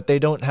 but they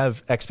don't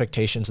have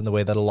expectations in the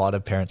way that a lot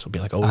of parents will be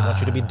like, oh, we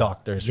want you to be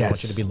doctors. We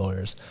want you to be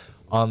lawyers.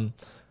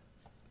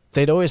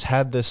 They'd always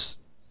had this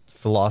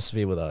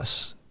philosophy with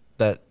us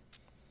that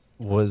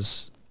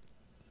was,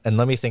 and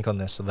let me think on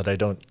this so that I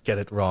don't get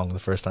it wrong the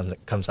first time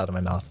that comes out of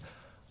my mouth.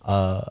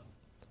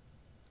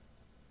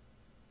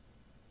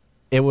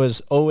 It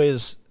was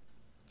always,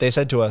 they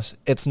said to us,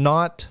 it's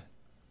not,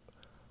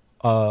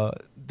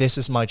 this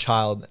is my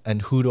child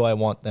and who do I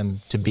want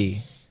them to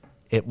be?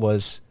 It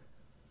was,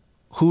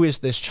 who is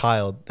this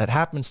child that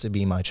happens to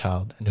be my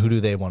child and who do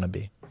they want to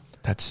be?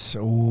 That's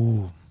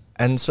so...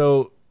 And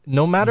so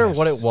no matter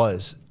what it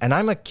was, and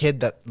I'm a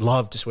kid that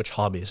loved to switch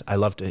hobbies. I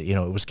loved to, you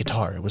know, it was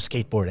guitar, it was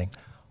skateboarding.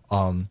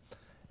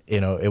 You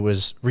know, it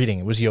was reading,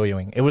 it was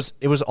yo-yoing. It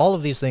was all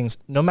of these things.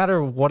 No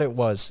matter what it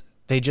was,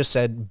 they just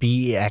said,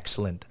 be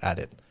excellent at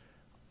it.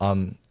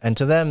 And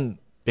to them,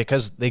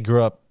 because they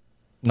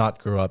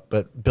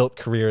but built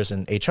careers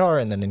in HR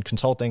and then in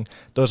consulting,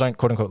 those aren't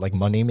quote unquote like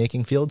money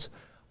making fields.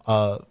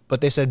 But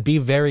they said, be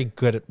very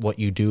good at what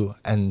you do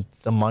and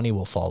the money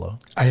will follow.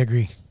 I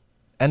agree.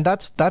 And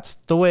that's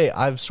the way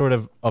I've sort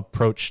of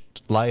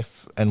approached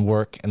life and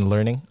work and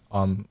learning.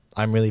 I'm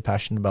really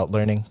passionate about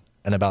learning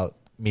and about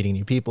meeting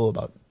new people,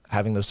 about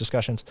having those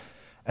discussions.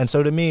 And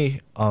so to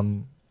me,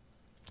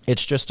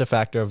 it's just a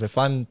factor of if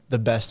I'm the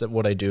best at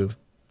what I do,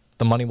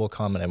 the money will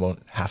come and I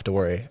won't have to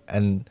worry.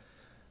 And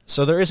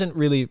so there isn't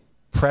really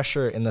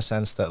pressure in the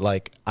sense that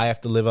like I have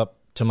to live up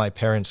to my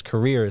parents'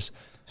 careers.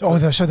 So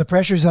the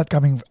pressure is not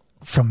coming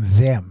from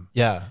them.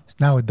 Yeah.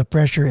 Now the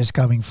pressure is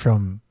coming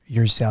from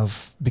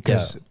yourself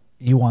because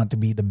you want to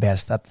be the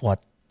best at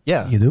what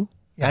you do.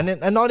 Yeah.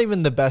 And not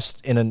even the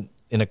best in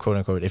a quote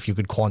unquote, if you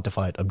could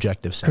quantify it,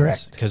 objective sense.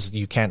 Correct. Because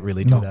you can't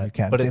really do that. No, you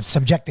can't. But It's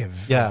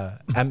subjective. Yeah.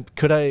 And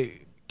can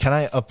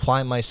I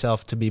apply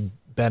myself to be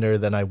better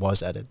than I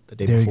was at it the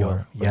day There you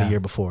before, go. or the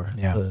year before,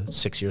 Yeah.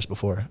 6 years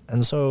before?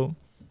 And so,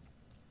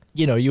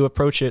 you know, you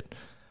approach it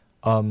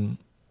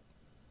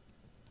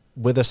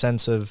with a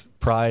sense of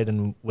pride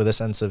and with a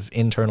sense of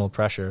internal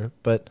pressure.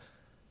 But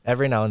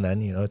every now and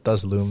then, you know, it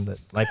does loom that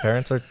my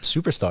parents are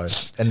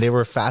superstars and they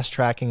were fast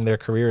tracking their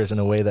careers in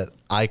a way that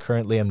I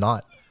currently am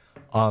not.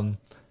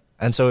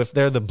 And so if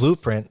they're the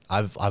blueprint,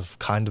 I've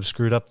kind of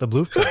screwed up the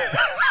blueprint.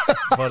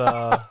 But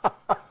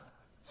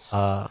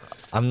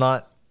I'm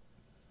not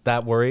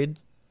that worried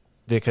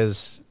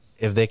because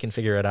if they can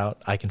figure it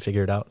out, I can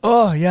figure it out.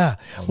 Oh yeah.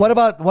 What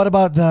about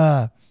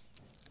the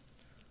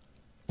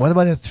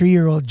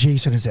 3-year-old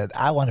Jason who said,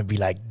 I want to be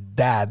like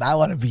Dad. I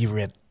want to be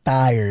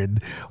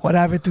retired. What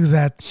happened to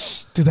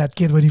that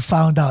kid when he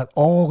found out,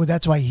 oh,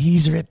 that's why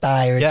he's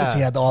retired? Because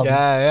he had all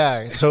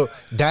Yeah. So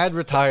Dad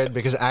retired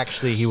because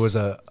actually he was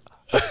a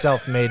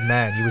self-made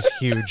man. He was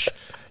huge.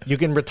 You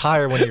can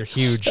retire when you're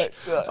huge.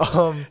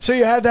 So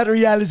you had that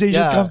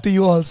realization come to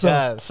you also.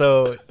 Yeah.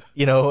 So,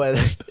 you know,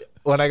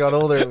 when I got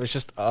older, it was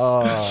just,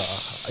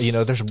 you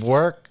know, there's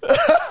work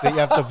that you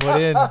have to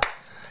put in.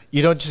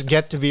 You don't just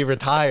get to be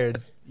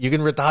retired. You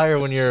can retire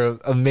when you're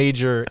a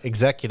major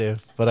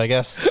executive, but I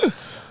guess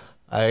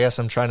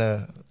I'm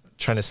trying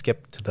to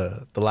skip to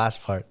the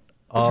last part.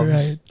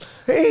 Right.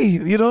 Hey,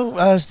 you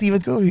know,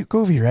 Stephen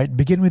Covey, right?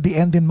 Begin with the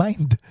end in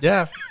mind.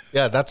 Yeah.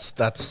 That's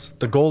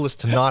the goal is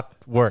to not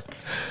work,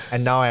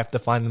 and now I have to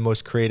find the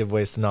most creative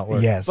ways to not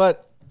work. Yes.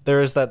 But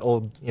there is that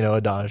old, you know,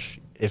 adage: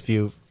 if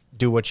you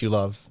do what you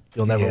love,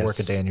 you'll never work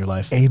a day in your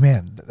life.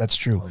 Amen. That's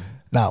true.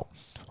 Now,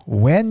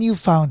 when you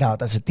found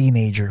out as a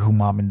teenager who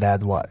mom and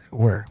dad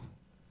were,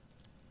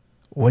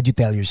 What'd you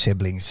tell your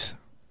siblings?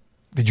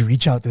 Did you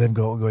reach out to them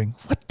going,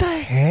 what the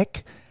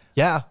heck?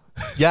 Yeah.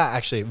 Yeah,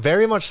 actually,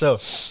 very much so.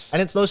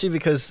 And it's mostly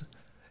because,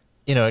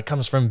 it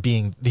comes from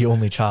being the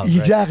only child. Right?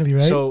 Exactly,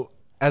 right? So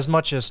as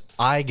much as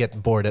I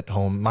get bored at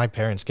home, my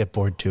parents get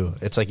bored too.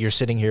 It's like you're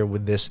sitting here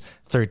with this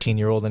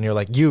 13-year-old and you're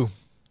like,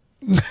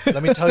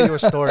 let me tell you a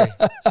story.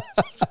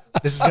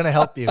 This is going to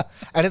help you.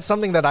 And it's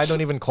something that I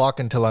don't even clock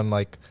until I'm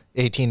like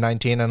 18,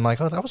 19. And I'm like,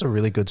 oh, that was a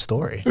really good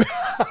story.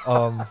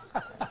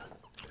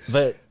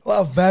 But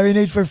Wow,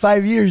 marinate for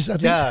 5 years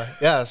at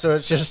least. yeah. So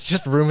it's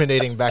just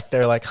ruminating back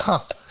there like,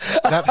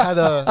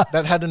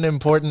 that had an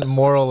important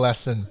moral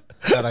lesson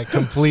that I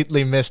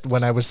completely missed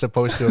when I was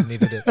supposed to have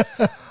needed it.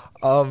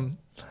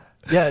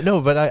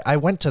 But I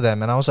went to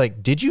them and I was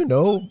like, did you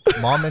know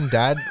mom and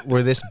dad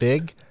were this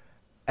big?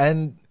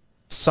 And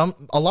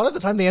a lot of the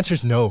time the answer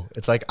is no.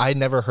 It's like, I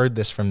never heard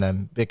this from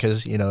them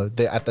because,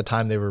 at the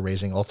time they were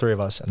raising all three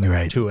of us and then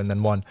Right. two and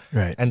then one.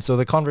 Right. And so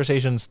the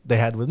conversations they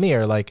had with me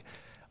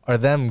are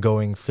them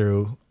going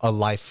through a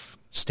life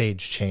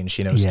stage change,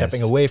 Yes.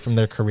 stepping away from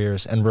their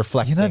careers and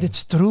reflecting.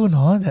 That's true,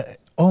 no?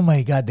 Oh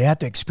my God, they had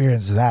to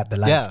experience the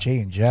life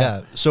change. Yeah.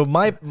 Yeah. So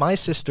my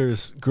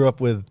sisters grew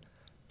up with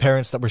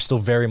parents that were still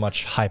very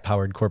much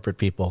high-powered corporate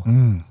people.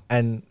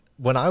 And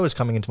when I was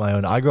coming into my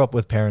own, I grew up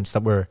with parents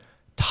that were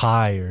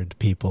tired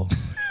people,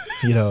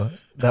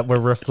 that were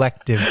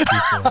reflective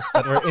people,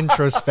 that were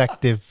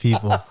introspective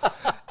people.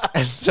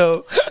 And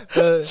so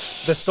the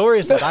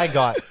stories that I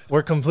got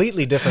were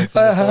completely different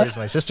from the stories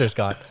my sisters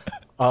got.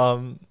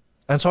 And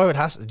so I would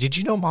ask, did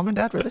you know mom and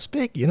dad were this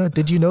big?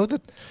 Did you know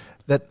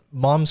that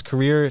mom's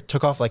career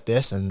took off like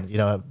this? And,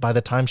 by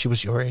the time she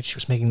was your age, she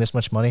was making this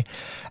much money.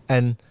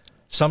 And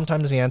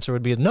sometimes the answer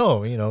would be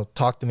no,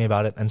 talk to me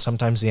about it. And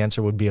sometimes the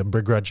answer would be a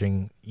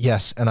begrudging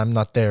yes, and I'm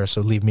not there,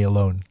 so leave me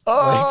alone.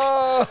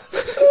 Oh!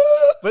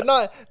 But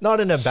not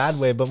in a bad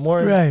way, but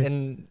more Right.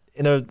 in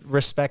a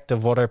respect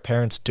of what our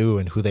parents do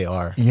and who they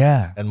are.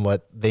 Yeah. And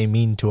what they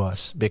mean to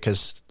us.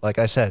 Because, like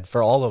I said,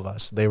 for all of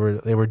us, they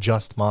were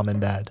just mom and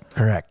dad.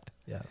 Correct.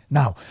 Yeah.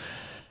 Now,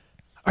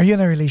 are you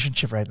in a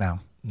relationship right now?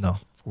 No.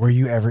 Were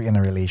you ever in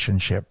a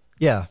relationship?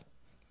 Yeah.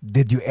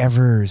 Did you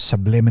ever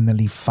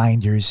subliminally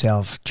find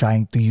yourself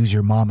trying to use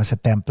your mom as a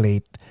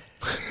template?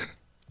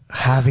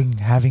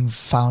 having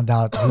found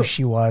out who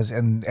she was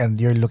and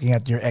you're looking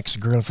at your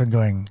ex-girlfriend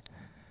going,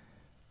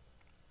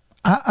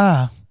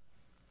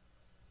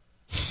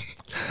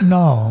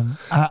 no.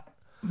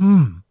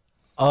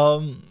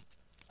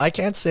 I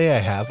can't say I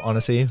have,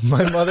 honestly.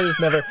 My mother's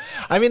never.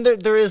 I mean,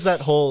 there is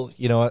that whole,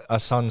 a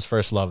son's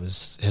first love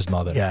is his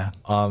mother. Yeah.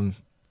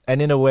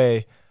 And in a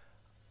way,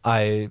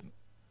 I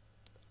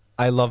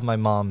love my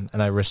mom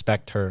and I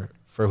respect her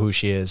for who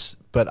she is,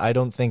 but I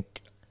don't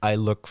think I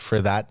look for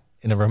that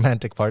in a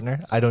romantic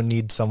partner. I don't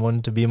need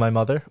someone to be my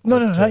mother. No,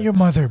 not your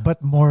mother,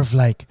 but more of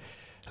like,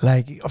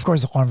 of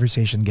course, the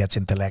conversation gets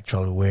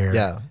intellectual.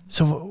 Where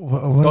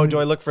So, do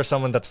I look for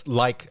someone that's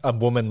like a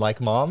woman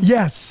like mom?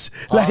 Yes,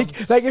 like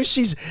if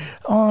she's,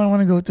 I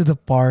want to go to the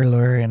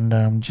parlor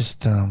and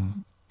just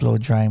blow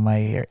dry my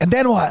hair, and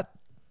then what?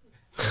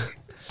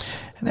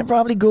 And then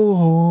probably go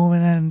home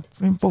and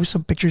then post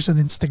some pictures on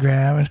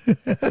Instagram.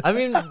 I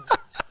mean,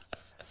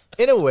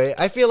 in a way,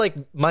 I feel like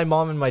my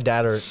mom and my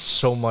dad are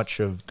so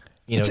much of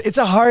It's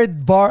a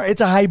hard bar.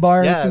 It's a high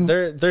bar. Yeah,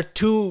 they're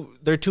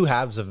two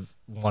halves of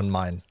one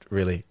mind,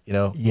 really.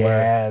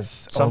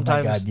 Yes.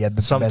 Sometimes, oh my God. Yeah,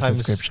 that's the best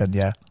description.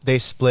 Yeah. They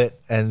split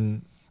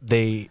and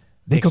they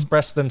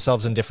express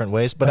themselves in different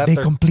ways, but they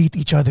complete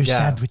each other's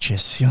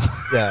sandwiches.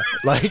 Yeah,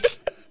 like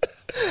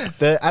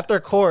at their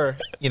core,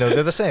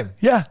 they're the same.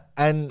 Yeah.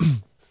 And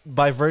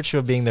by virtue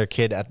of being their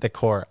kid at the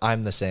core,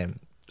 I'm the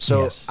same.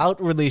 So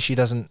outwardly, she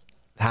doesn't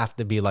have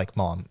to be like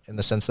mom in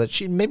the sense that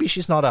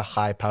she's not a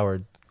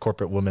high-powered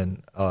corporate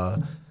woman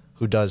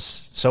who does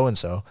so and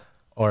so,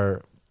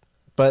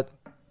 but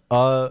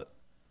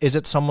is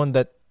it someone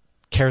that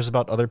cares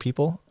about other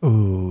people?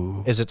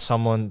 Ooh. Is it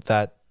someone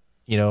that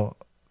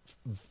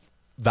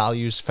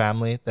values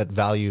family, that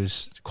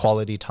values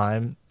quality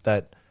time,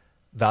 that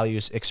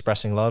values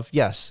expressing love?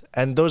 Yes,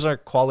 and those are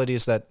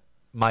qualities that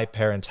my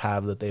parents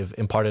have that they've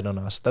imparted on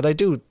us that I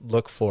do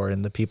look for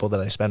in the people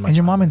that I spend my time And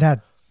your mom with. and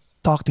dad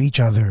talk to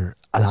each other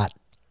a lot.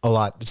 A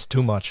lot. It's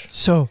too much.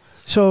 So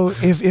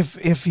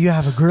if you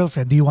have a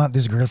girlfriend, do you want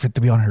this girlfriend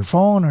to be on her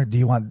phone, or do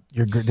you want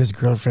this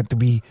girlfriend to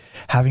be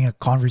having a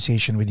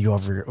conversation with you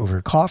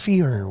over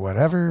coffee or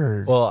whatever?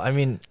 Or? Well, I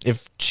mean,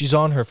 if she's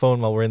on her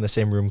phone while we're in the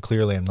same room,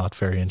 clearly I'm not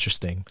very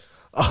interesting.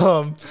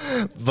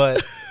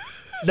 But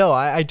no,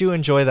 I do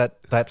enjoy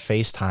that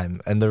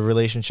FaceTime and the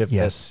relationship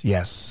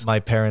that my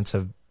parents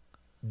have,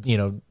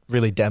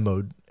 really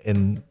demoed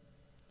in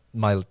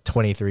my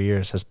 23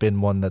 years has been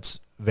one that's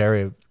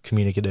very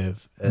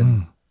communicative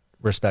and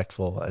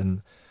respectful.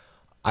 And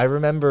I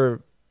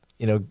remember,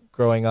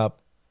 growing up,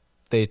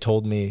 they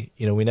told me,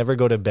 we never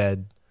go to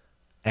bed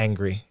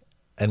angry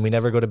and we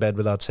never go to bed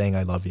without saying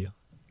I love you.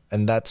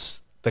 And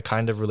that's the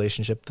kind of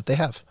relationship that they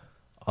have.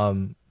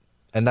 And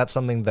that's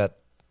something that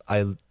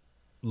I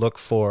look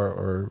for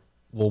or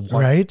will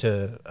want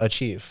to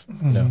achieve.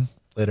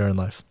 later in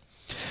life.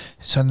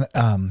 So,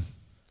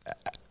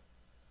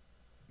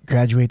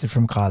 graduated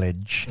from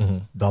college,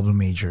 double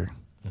major.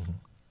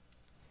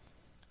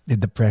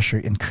 Did the pressure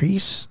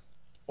increase,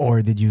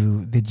 or did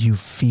you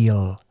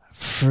feel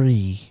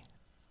free?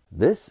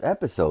 This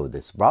episode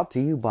is brought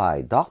to you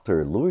by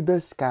Dr.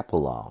 Lourdes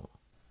Capulong.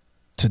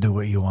 To do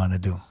what you want to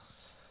do.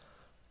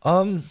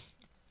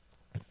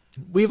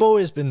 We've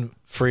always been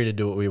free to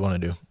do what we want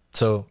to do.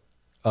 So,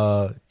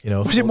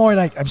 Was it more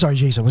like, I'm sorry,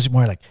 Jason, was it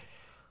more like,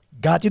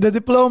 got you the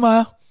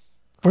diploma,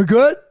 we're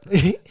good?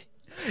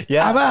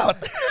 yeah, I'm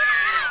out.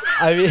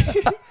 I mean,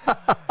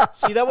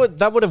 see,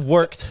 that would have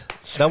worked.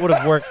 That would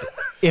have worked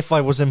if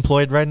I was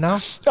employed right now.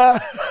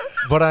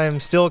 But I am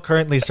still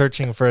currently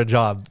searching for a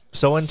job.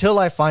 So until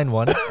I find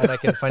one and I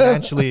can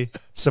financially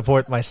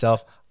support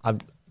myself,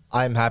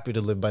 I'm happy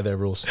to live by their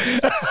rules.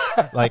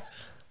 Like,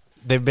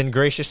 they've been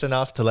gracious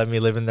enough to let me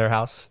live in their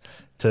house,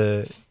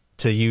 to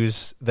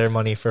use their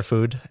money for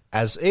food.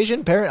 As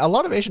Asian parent, a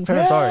lot of Asian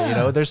parents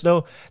are, there's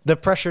the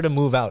pressure to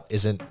move out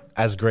isn't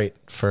as great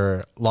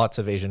for lots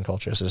of Asian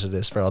cultures as it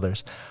is for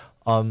others.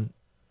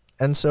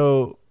 And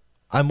so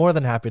I'm more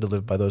than happy to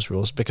live by those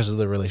rules because of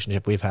the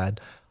relationship we've had.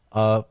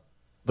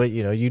 But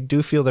you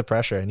do feel the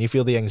pressure and you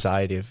feel the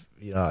anxiety of,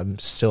 I'm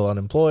still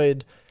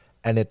unemployed,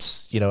 and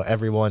it's,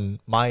 everyone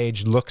my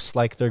age looks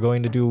like they're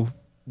going to do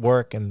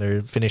work and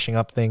they're finishing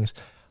up things.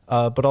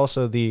 But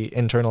also the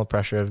internal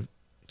pressure of,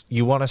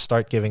 you want to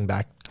start giving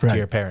back to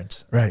your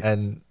parents. Right.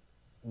 And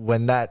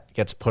when that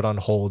gets put on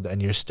hold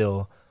and you're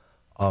still,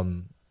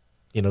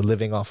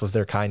 living off of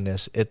their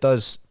kindness, it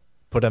does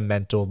put a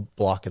mental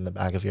block in the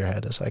back of your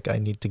head. It's like, I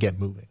need to get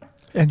moving.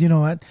 And you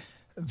know what?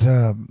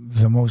 The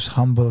most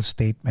humble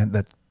statement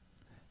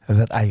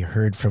that I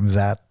heard from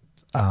that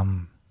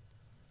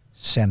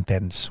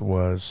sentence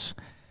was,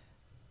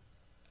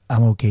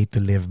 I'm okay to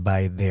live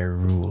by their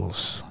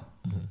rules.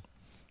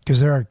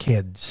 Because there are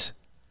kids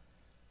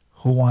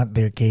who want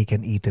their cake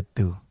and eat it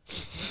too.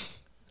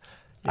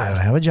 I don't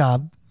have a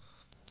job.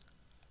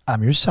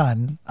 I'm your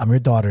son. I'm your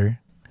daughter.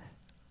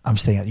 I'm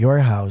staying at your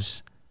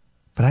house,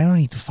 but I don't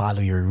need to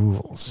follow your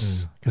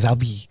rules because I'll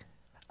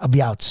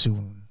be out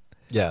soon.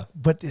 Yeah.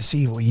 But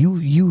see,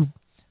 you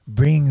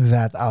bring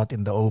that out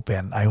in the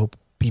open. I hope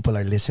people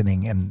are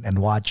listening and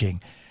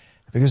watching,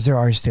 because there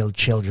are still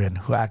children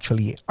who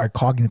actually are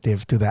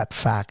cognitive to that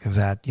fact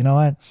that, you know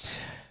what,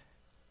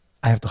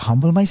 I have to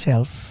humble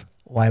myself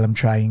while I'm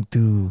trying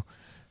to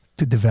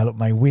develop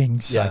my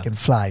wings so I can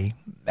fly,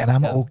 and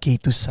I'm okay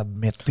to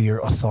submit to your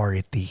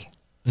authority.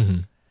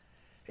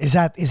 Is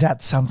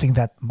that something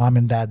that mom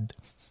and dad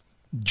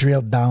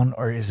drilled down,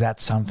 or is that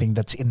something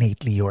that's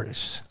innately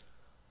yours?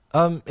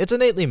 It's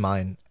innately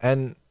mine,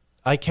 and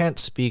I can't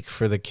speak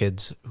for the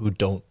kids who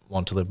don't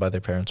want to live by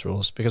their parents'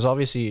 rules, because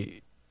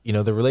obviously,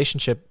 the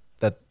relationship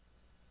that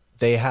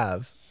they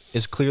have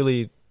is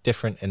clearly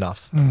different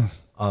enough,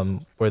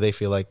 where they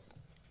feel like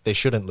they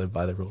shouldn't live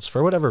by the rules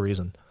for whatever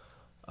reason.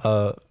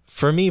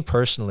 For me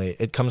personally,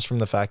 it comes from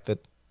the fact that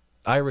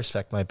I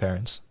respect my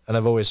parents, and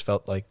I've always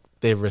felt like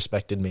they've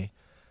respected me.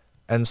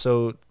 And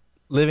so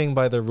living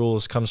by the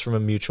rules comes from a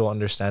mutual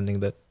understanding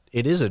that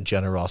it is a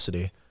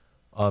generosity.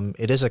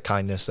 It is a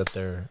kindness that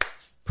they're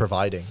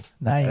providing.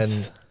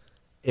 Nice. And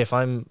if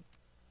I've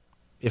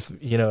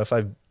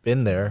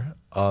been there,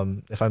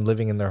 if I'm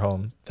living in their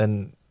home,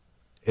 then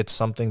it's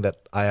something that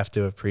I have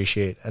to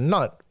appreciate and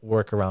not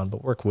work around,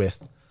 but work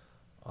with,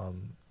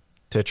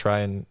 to try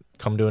and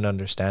come to an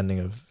understanding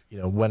of,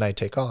 when I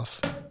take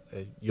off,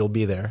 you'll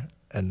be there,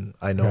 and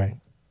I know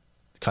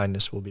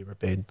kindness will be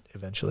repaid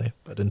eventually.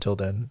 But until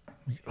then,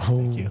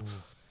 thank you.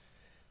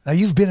 Now,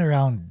 you've been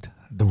around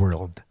the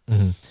world.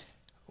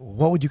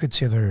 Where would you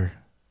consider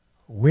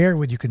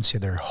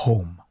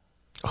home?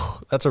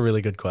 Oh, that's a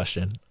really good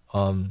question.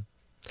 And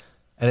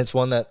it's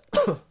one that,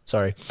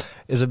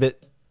 is a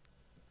bit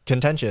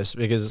contentious,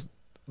 because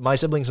my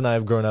siblings and I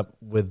have grown up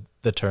with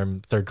the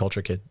term third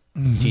culture kid,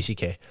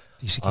 TCK.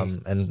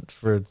 And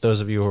for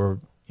those of you who are,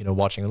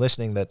 watching and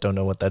listening that don't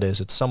know what that is,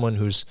 it's someone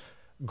who's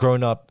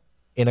grown up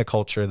in a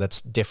culture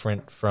that's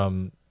different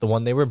from the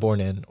one they were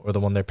born in or the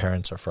one their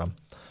parents are from.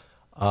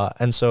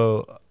 And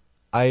so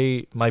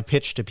my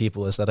pitch to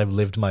people is that I've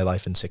lived my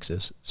life in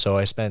sixes. So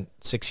I spent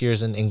 6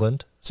 years in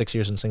England, 6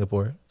 years in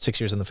Singapore,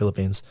 6 years in the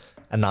Philippines,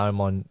 and now I'm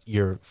on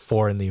year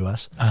 4 in the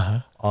US.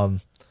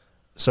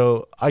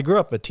 So I grew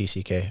up at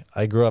TCK.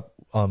 I grew up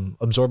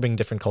absorbing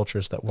different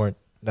cultures that weren't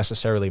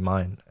necessarily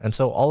mine. And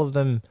so all of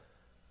them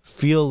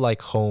feel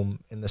like home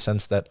in the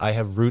sense that I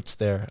have roots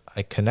there,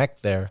 I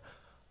connect there,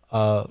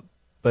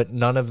 but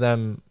none of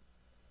them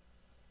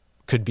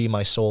could be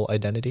my sole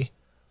identity.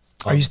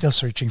 Are you still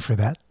searching for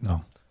that?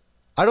 No.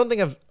 I don't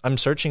think I'm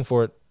searching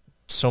for it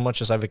so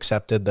much as I've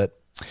accepted that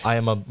I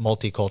am a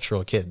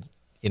multicultural kid.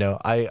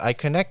 I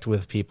connect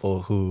with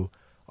people who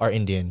are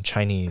Indian,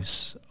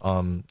 Chinese,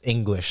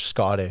 English,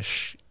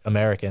 Scottish,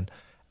 American,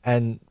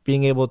 and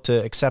being able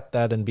to accept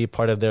that and be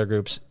part of their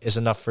groups is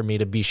enough for me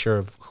to be sure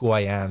of who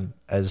I am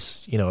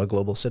as, a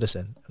global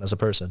citizen and as a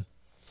person.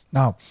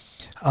 Now,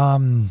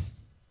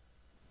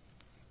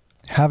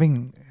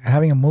 having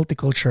a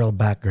multicultural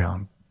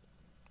background,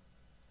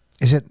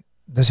 has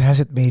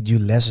it made you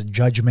less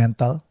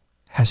judgmental?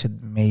 Has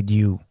it made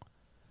you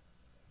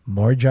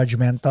more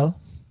judgmental?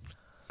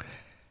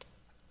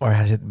 Or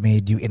has it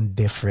made you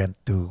indifferent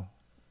to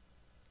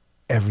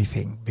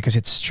everything because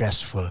it's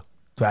stressful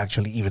to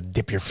actually even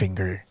dip your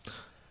finger?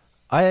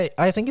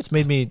 I think it's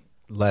made me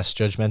less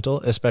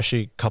judgmental,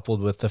 especially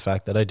coupled with the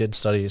fact that I did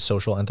study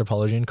social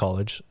anthropology in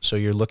college. So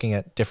you're looking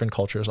at different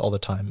cultures all the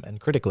time and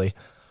critically.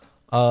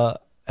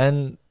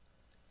 And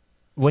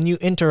when you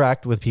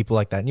interact with people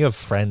like that, and you have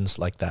friends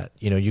like that,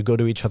 you go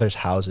to each other's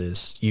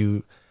houses,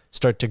 you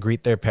start to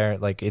greet their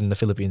parent, like in the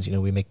Philippines,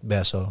 we make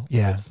beso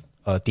with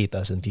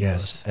titas and titos.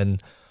 Yes.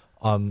 And,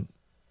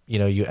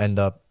 you end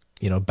up,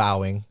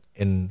 bowing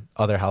in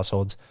other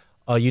households.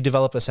 You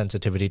develop a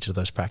sensitivity to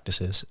those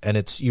practices.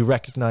 And you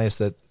recognize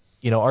that,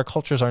 our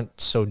cultures aren't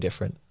so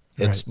different.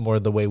 It's more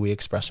the way we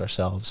express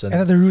ourselves. And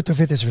at the root of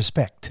it is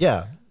respect.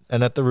 Yeah.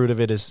 And at the root of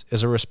it is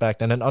a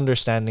respect and an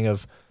understanding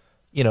of,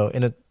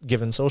 in a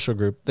given social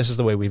group, this is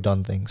the way we've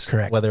done things.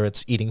 Correct. Whether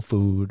it's eating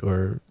food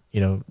or,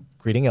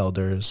 greeting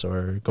elders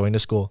or going to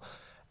school.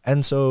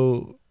 And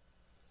so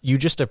you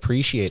just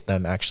appreciate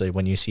them actually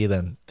when you see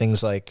them.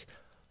 Things like,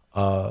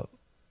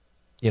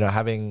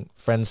 having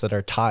friends that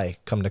are Thai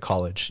come to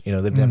college,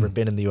 they've never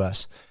been in the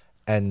US,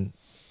 and,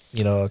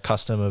 a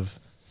custom of,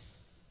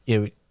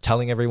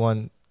 telling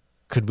everyone,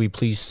 could we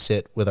please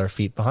sit with our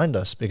feet behind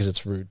us because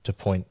it's rude to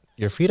point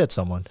your feet at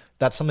someone.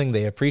 That's something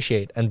they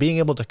appreciate. And being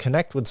able to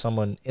connect with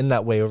someone in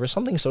that way over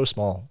something so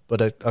small, but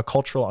a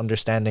cultural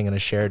understanding and a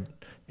shared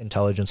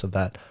intelligence of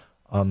that,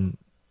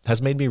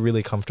 has made me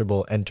really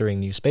comfortable entering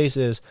new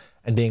spaces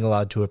and being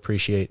allowed to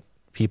appreciate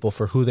people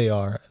for who they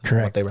are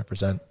and what they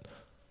represent.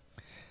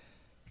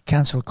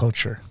 Cancel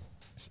culture.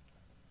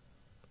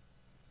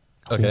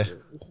 Okay.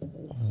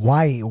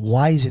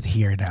 Why is it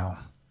here now?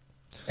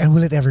 And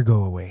will it ever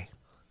go away?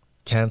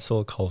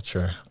 Cancel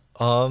culture.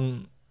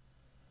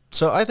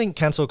 So I think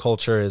cancel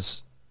culture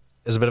is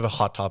a bit of a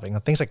hot topic.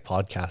 Things like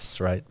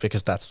podcasts, right?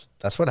 Because that's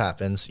what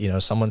happens.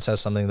 Someone says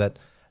something that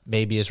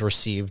maybe is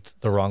received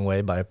the wrong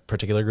way by a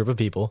particular group of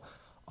people,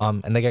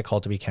 and they get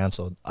called to be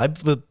canceled.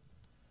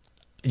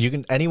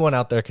 Anyone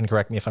out there can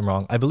correct me if I'm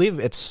wrong. I believe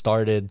it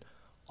started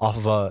off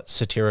of a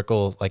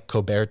satirical like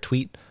Colbert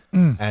tweet,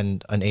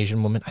 and an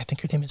Asian woman, I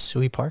think her name is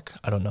Sui Park,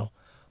 I don't know.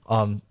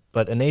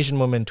 But an Asian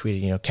woman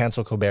tweeted,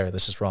 cancel Colbert,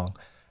 this is wrong.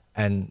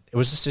 And it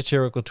was a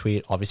satirical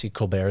tweet. Obviously,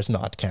 Colbert is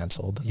not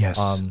canceled. Yes.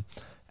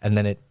 And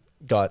then it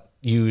got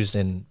used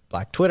in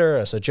Black Twitter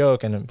as a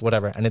joke and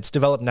whatever. And it's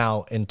developed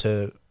now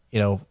into,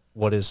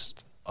 what is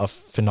a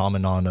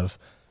phenomenon of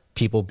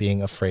people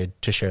being afraid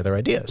to share their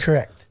ideas.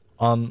 Correct.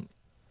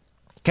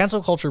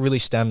 Cancel culture really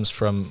stems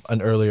from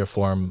an earlier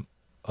form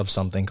of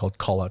something called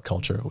call-out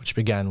culture, which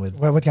began with...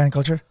 What kind of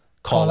culture?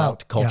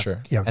 Call-out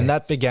culture. Yeah, okay. And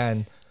that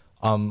began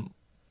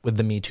with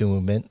the Me Too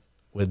movement,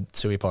 with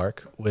Sui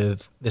Park,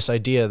 with this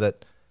idea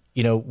that,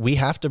 we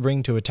have to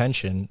bring to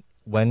attention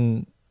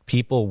when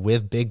people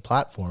with big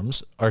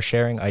platforms are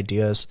sharing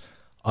ideas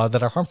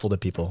that are harmful to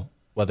people,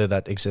 whether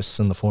that exists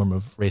in the form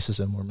of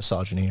racism or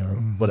misogyny or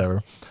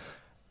whatever.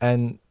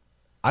 And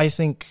I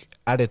think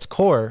at its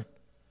core,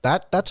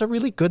 that's a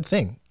really good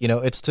thing.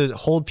 It's to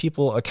hold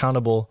people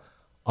accountable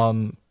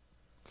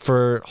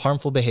for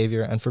harmful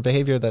behavior and for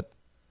behavior that,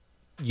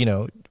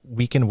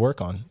 we can work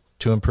on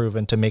to improve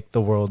and to make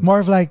the world more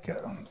of like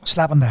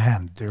slap on the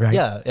hand, right?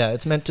 Yeah.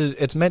 It's meant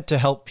to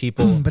help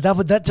people. But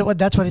that's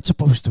what it's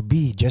supposed to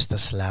be, just a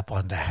slap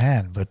on the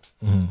hand. But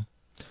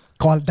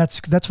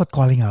that's what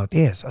calling out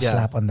is, a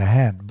slap on the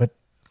hand. But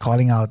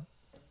calling out,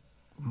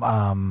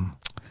 I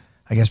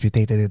guess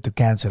mutated it to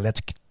cancel.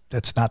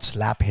 Let's not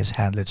slap his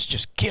hand. Let's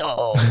just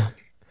kill.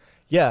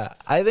 Yeah,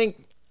 I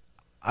think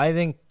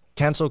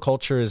cancel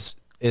culture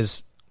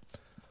is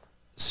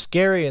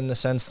scary in the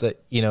sense that,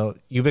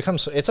 you become,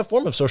 it's a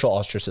form of social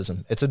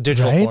ostracism. It's a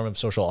digital form of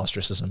social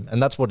ostracism. And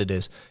that's what it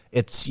is.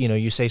 It's,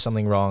 you say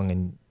something wrong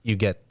and you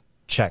get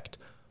checked.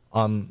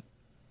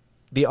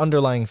 The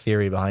underlying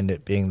theory behind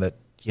it being that,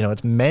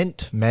 it's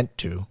meant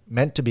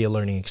to be a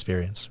learning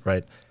experience,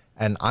 right?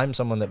 And I'm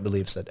someone that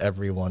believes that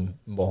everyone,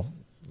 well,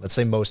 let's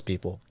say most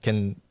people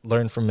can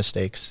learn from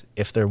mistakes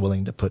if they're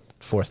willing to put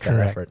forth that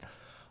effort.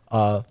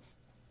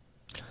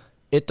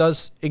 It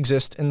does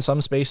exist in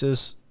some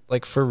spaces,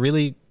 like for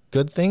really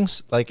good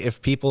things. Like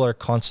if people are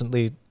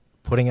constantly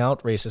putting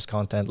out racist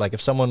content, like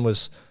if someone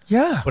was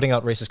putting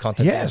out racist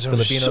content against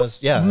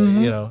Filipinos,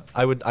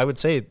 I would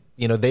say,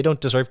 they don't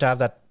deserve to have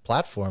that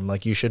platform.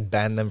 Like you should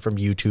ban them from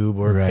YouTube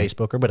or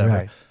Facebook or whatever.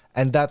 Right.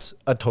 And that's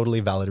a totally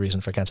valid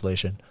reason for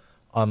cancellation.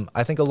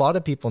 I think a lot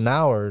of people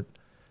now are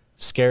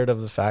scared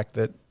of the fact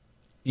that,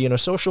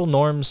 social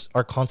norms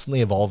are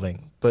constantly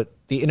evolving, but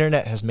the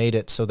internet has made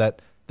it so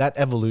that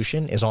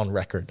evolution is on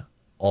record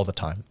all the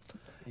time.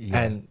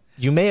 Yeah. And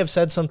you may have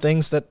said some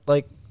things that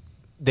like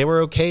they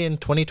were okay in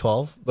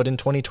 2012, but in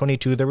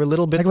 2022 they were a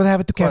little bit like what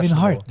happened to Kevin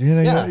Hart,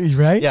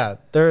 right? Yeah,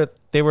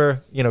 they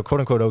were quote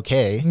unquote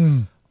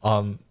okay,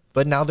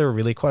 but now they're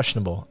really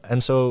questionable.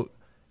 And so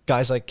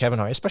guys like Kevin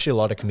Hart, especially a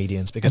lot of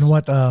comedians, because And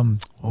what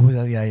was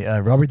that? Yeah,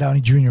 Robert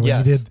Downey Jr.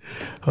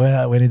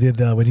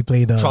 when he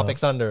played Tropic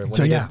Thunder, when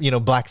so he yeah. did,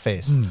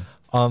 blackface.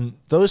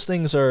 Those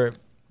things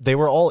they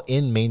were all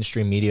in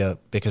mainstream media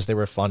because they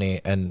were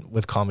funny, and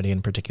with comedy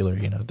in particular,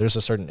 there's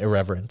a certain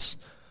irreverence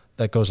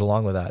that goes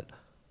along with that.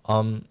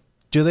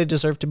 Do they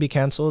deserve to be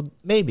canceled?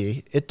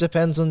 Maybe. It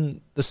depends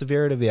on the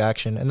severity of the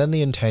action and then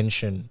the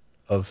intention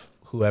of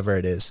whoever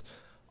it is.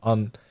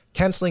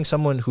 Canceling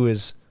someone who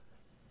is,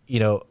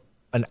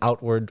 an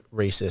outward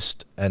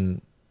racist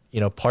and,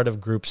 part of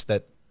groups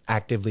that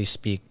actively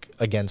speak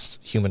against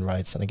human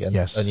rights and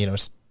against,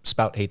 Yes.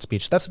 spout hate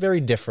speech. That's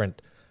very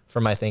different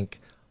from, I think,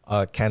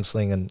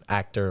 canceling an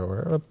actor or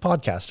a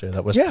podcaster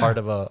that was part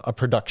of a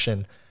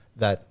production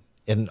that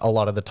in a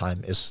lot of the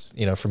time is,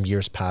 from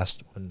years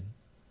past. When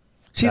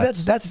See,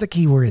 that's the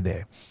key word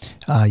there.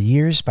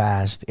 Years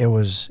past, it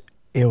was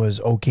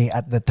okay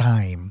at the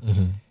time.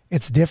 Mm-hmm.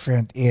 It's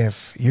different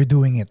if you're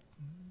doing it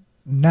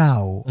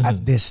now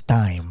at this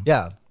time.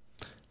 Yeah,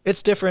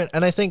 it's different.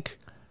 And I think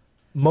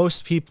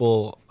most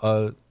people,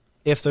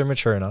 if they're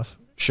mature enough,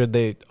 should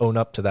they own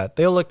up to that,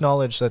 they'll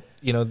acknowledge that,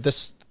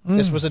 this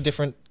was a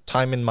different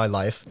time in my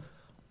life.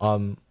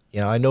 I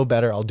know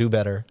better, I'll do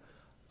better.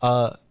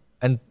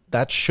 And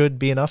that should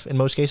be enough in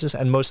most cases.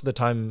 And most of the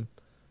time,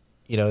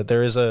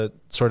 there is a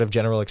sort of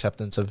general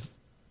acceptance of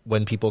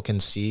when people can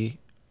see,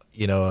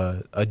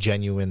 a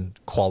genuine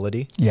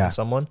quality in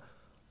someone.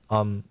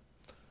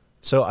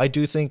 So I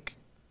do think,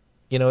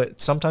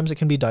 sometimes it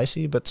can be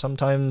dicey, but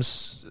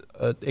sometimes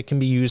it can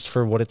be used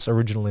for what its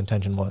original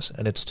intention was.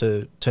 And it's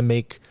to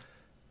make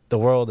the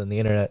world and the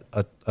internet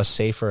a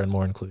safer and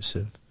more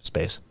inclusive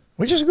space.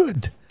 Which is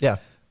good. Yeah.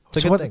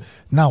 It's a good thing.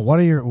 Now, what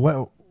do you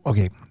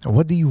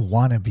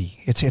want to be?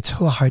 It's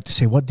so hard to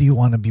say. What do you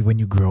want to be when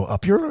you grow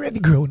up? You're already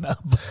grown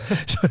up.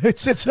 So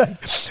it's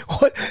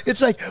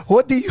like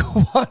what do you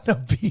want to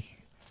be?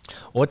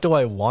 What do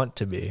I want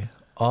to be?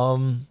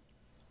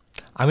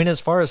 As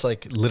far as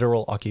like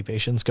literal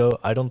occupations go,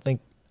 I don't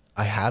think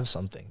I have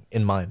something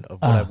in mind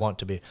of what I want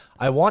to be.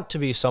 I want to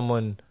be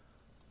someone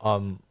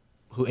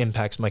who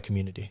impacts my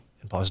community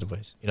in positive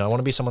ways. I want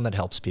to be someone that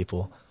helps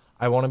people.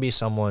 I want to be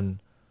someone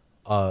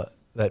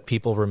that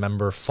people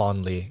remember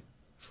fondly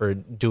for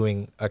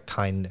doing a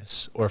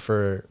kindness or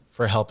for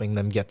helping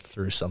them get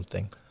through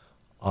something.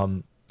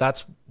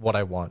 That's what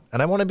I want.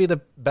 And I want to be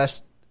the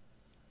best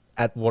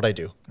at what I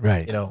do.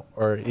 Right.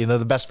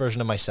 The best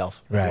version of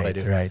myself. Right. What I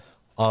do. Right.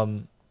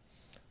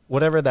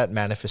 Whatever that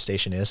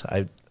manifestation is,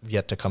 I've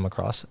yet to come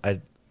across.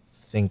 I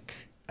think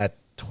at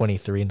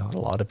 23, not a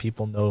lot of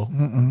people know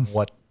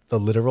what the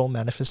literal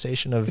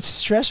manifestation of... It's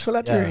stressful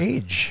at your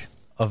age.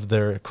 Of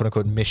their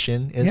quote-unquote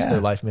mission is, their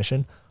life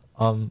mission.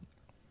 But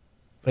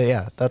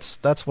yeah,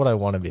 that's what I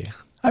want to be.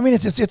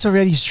 It's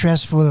already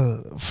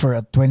stressful for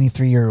a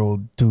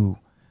 23-year-old to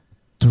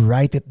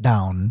write it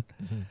down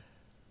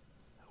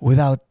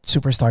without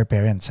superstar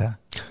parents,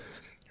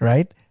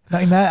 right? Now,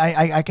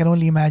 I can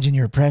only imagine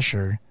your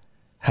pressure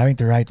having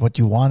to write what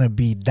you want to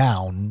be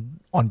down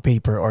on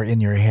paper or in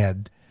your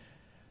head,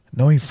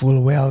 knowing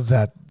full well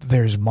that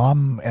there's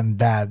mom and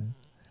dad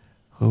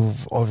who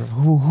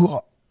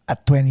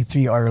at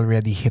 23 are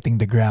already hitting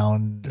the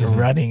ground,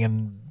 running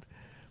and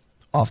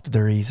off to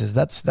the races.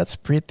 That's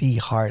pretty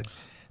hard.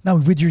 Now,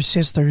 with your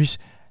sisters,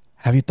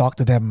 have you talked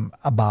to them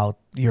about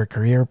your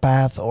career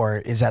path, or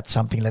is that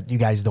something that you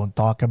guys don't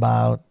talk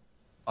about?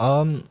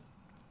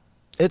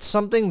 It's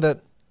something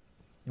that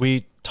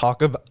we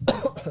talk about.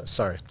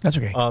 Sorry. That's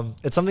okay.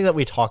 It's something that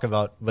we talk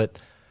about, but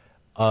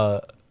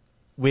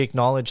we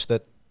acknowledge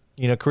that,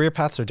 career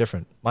paths are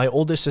different. My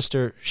oldest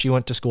sister, she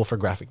went to school for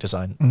graphic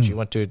design. She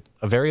went to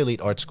a very elite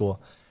art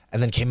school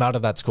and then came out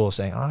of that school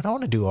saying, I don't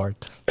want to do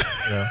art.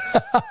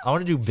 I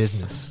want to do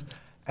business.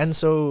 And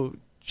so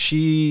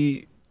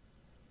she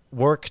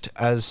worked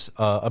as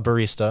a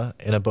barista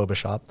in a boba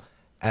shop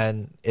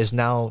and is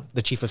now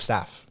the chief of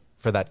staff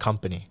for that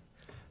company.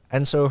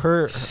 And so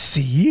her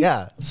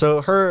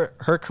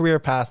career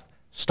path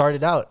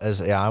started out as,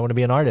 I want to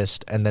be an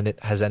artist. And then it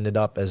has ended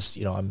up as,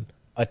 I'm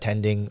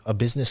attending a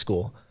business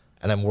school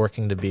and I'm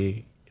working to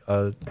be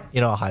a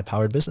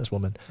high-powered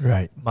businesswoman.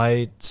 Right.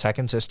 My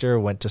second sister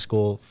went to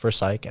school for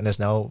psych and is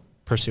now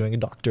pursuing a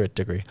doctorate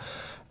degree.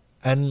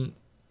 And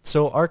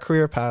so our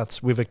career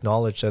paths, we've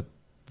acknowledged that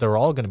they're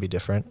all going to be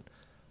different.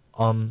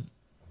 And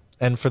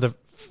for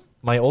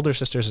my older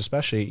sisters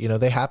especially,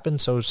 they happen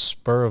so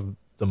spur of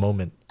the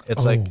moment.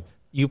 It's like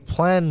you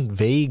plan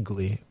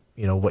vaguely,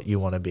 what you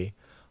want to be.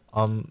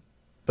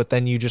 But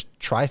then you just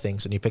try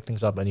things and you pick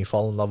things up and you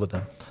fall in love with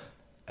them.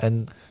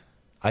 And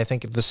I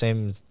think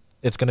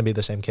it's going to be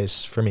the same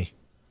case for me.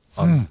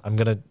 I'm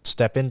going to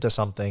step into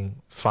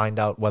something, find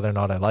out whether or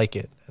not I like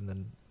it, and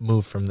then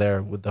move from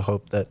there with the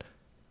hope that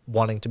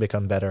wanting to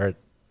become better at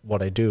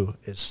what I do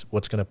is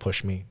what's going to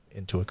push me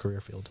into a career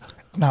field.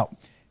 Now,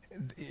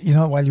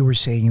 while you were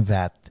saying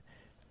that,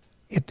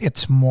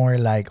 it's more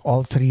like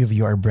all three of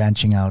you are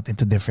branching out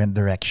into different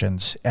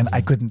directions. And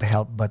I couldn't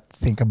help but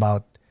think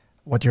about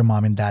what your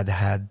mom and dad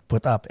had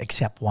put up,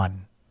 except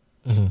one.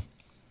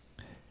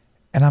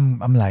 And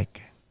I'm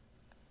like,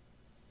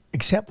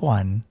 except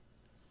one,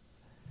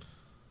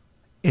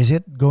 is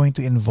it going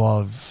to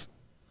involve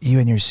you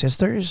and your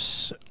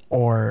sisters?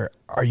 Or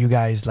are you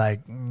guys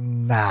like,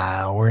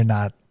 nah, we're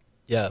not,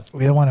 Yeah.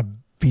 we don't want to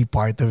be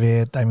part of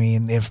it. I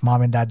mean, if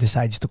mom and dad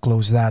decides to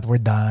close that, we're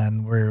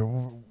done.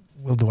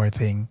 We'll do our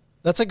thing.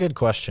 That's a good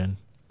question.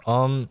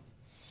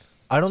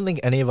 I don't think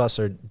any of us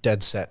are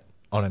dead set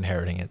on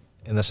inheriting it,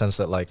 in the sense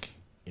that, like,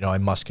 you know, I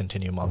must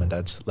continue mom and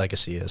dad's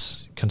legacy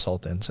as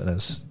consultants and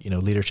as, you know,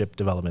 leadership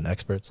development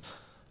experts.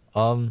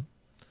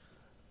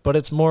 But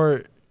it's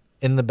more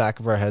in the back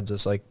of our heads.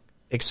 It's like,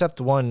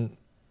 except one,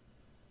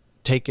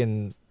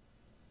 taken,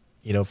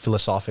 you know,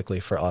 philosophically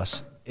for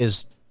us,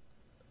 is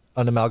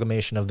an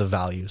amalgamation of the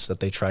values that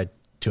they tried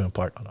to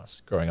impart on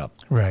us growing up.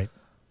 Right.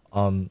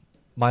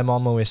 My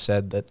mom always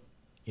said that,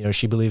 you know,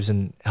 she believes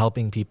in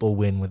helping people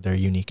win with their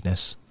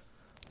uniqueness.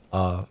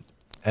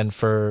 And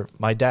for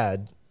my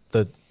dad,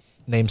 the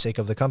namesake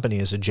of the company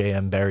is a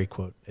J.M. Barrie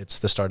quote. It's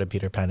the start of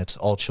Peter Pan. It's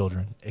all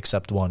children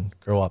except one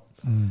grow up.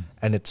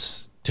 And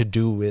it's to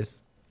do with,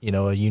 you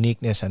know, a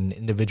uniqueness and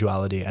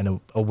individuality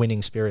and a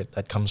winning spirit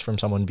that comes from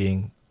someone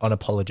being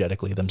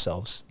unapologetically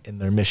themselves in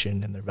their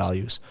mission and their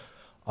values.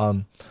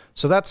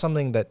 So that's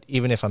something that,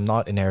 even if I'm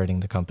not inheriting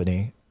the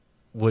company,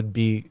 would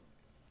be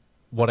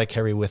what I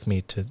carry with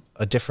me to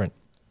a different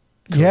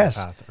career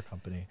path or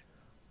company.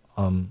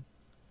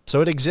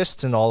 So it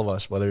exists in all of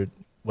us, whether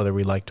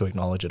we like to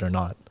acknowledge it or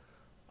not.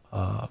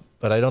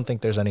 But I don't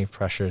think there's any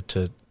pressure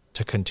to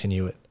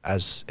continue it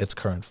as its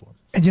current form.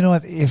 And you know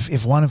what?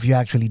 If one of you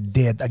actually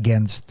did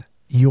against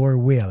your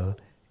will,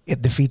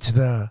 it defeats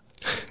the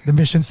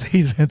mission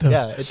statement.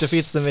 Yeah, it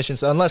defeats the mission.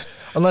 So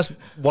unless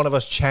one of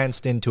us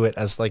chanced into it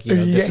as, like, you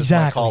know, this is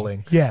my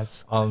calling.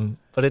 Yes.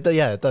 But it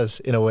does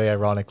in a way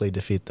ironically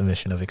defeat the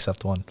mission of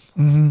Except One.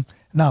 Mm-hmm.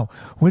 Now,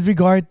 with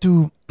regard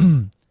to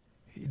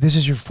this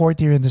is your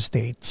fourth year in the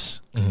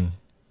States,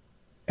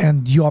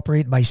 and you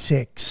operate by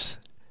 6.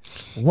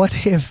 What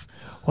if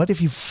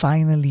you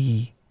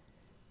finally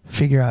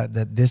figure out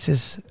that this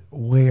is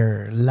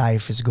where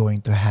life is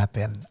going to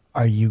happen?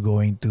 Are you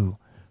going to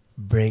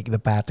break the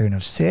pattern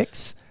of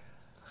 6,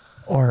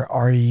 or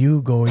are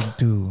you going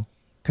to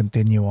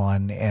continue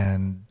on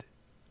and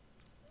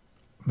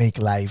make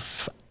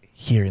life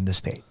here in the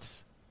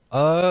States?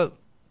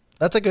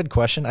 That's a good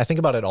question. I think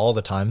about it all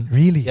the time.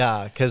 Really?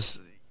 Yeah, because,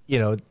 you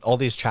know, all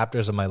these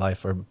chapters of my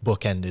life are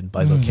bookended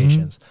by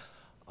locations.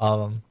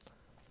 Are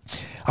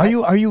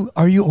you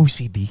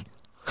OCD?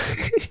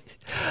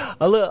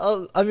 A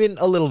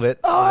little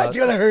bit. Oh, it's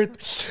gonna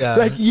hurt. Yeah.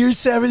 Like year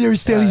 7, you're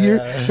still here.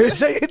 Yeah. It's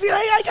like,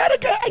 I gotta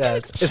go.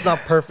 It's not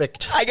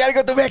perfect. I gotta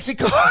go to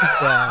Mexico.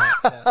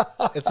 Yeah.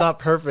 It's not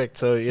perfect,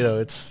 so, you know,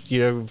 it's, you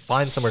know,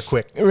 find somewhere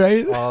quick.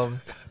 Right?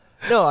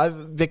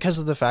 No, because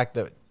of the fact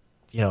that,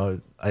 you know,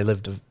 I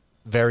lived a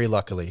very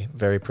luckily,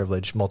 very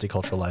privileged,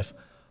 multicultural life.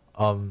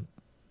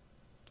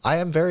 I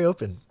am very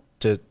open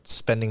to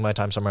spending my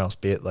time somewhere else,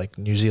 be it like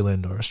New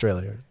Zealand or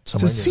Australia or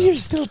somewhere. So see, you're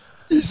still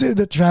in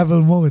the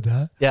travel mode,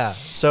 huh? Yeah.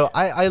 So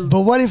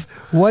But what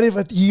if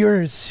at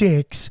year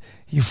 6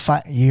 you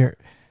find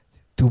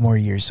 2 more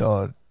years?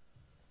 So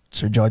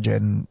Sir Georgia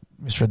and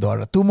Miss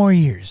Fedora, 2 more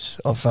years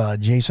of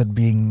Jason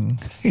being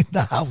in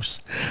the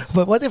house.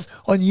 But what if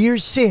on year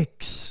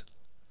 6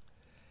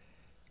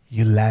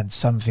 you land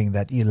something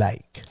that you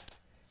like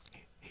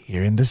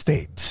here in the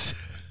States?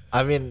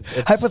 I mean,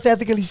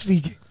 hypothetically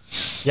speaking.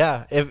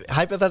 Yeah,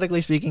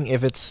 hypothetically speaking,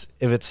 if it's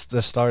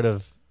the start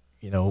of,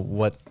 you know,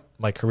 what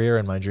my career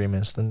and my dream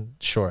is, then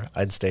sure,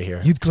 I'd stay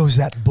here. You'd close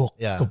that book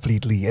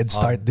completely and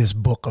start this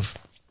book of...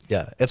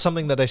 Yeah, it's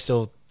something that I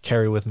still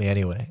carry with me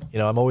anyway. You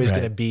know, I'm always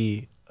going to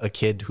be a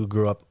kid who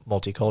grew up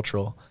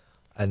multicultural,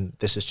 and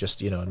this is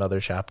just, you know, another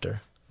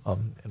chapter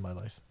in my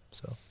life.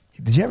 So,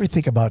 did you ever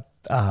think about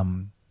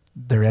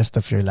the rest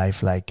of your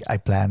life? Like, I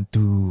plan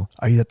to...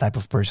 Are you the type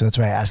of person... That's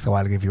why I asked a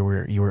while ago if you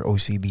were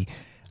OCD.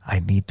 I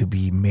need to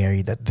be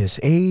married at this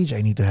age.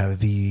 I need to have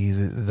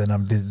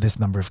this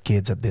number of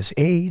kids at this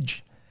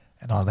age,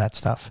 and all that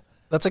stuff.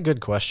 That's a good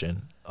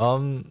question.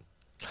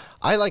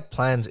 I like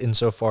plans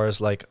insofar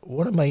as, like,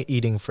 what am I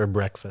eating for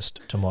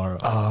breakfast tomorrow?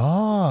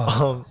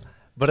 Oh.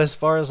 But as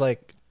far as,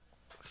 like,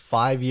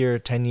 5-year,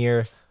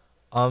 10-year,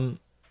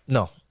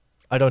 no,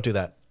 I don't do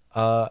that.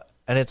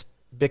 And it's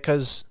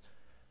because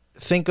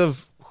think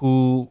of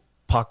who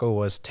Paco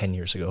was 10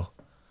 years ago.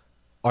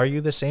 Are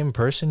you the same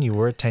person you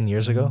were 10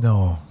 years ago?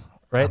 No.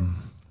 Right?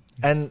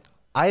 And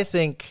I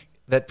think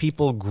that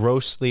people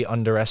grossly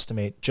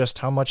underestimate just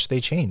how much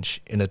they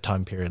change in a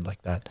time period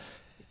like that.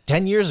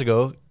 10 years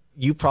ago,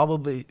 you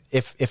probably,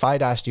 if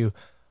I'd asked you,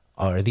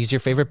 are these your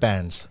favorite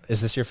bands?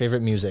 Is this your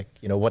favorite music?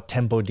 You know, what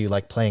tempo do you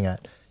like playing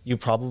at? You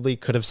probably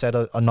could have said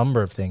a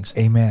number of things.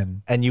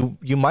 Amen. And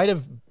you might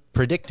have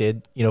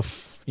predicted, 40,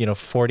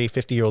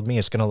 50-year-old me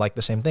is going to like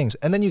the same things.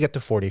 And then you get to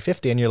 40,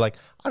 50 and you're like,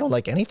 I don't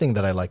like anything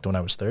that I liked when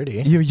I was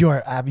 30. You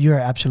are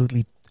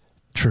absolutely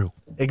true.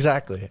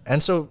 Exactly.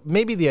 And so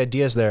maybe the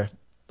idea is there,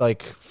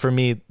 like for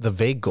me, the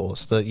vague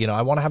goals,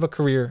 I want to have a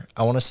career.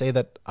 I want to say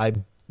that I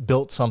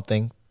built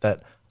something,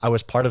 that I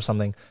was part of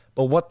something,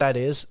 But what that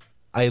is,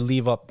 I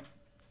leave up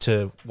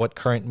to what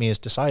current me is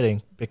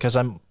deciding, because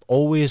I'm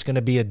always going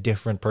to be a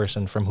different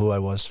person from who I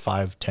was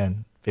 5,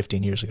 10,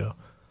 15 years ago.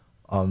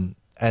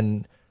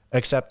 And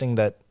accepting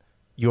that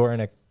you're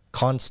in a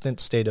constant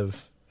state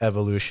of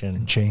evolution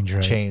And change,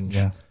 right? change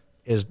Yeah.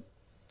 is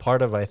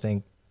part of, I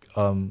think,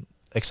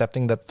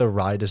 accepting that the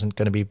ride isn't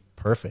going to be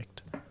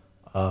perfect,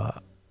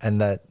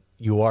 and that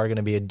you are going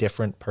to be a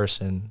different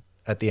person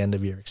at the end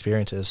of your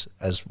experiences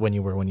as when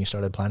you were when you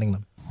started planning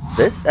them.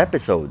 This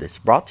episode is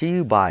brought to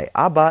you by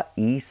ABBA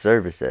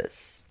e-Services.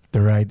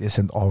 The ride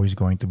isn't always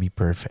going to be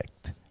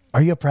perfect.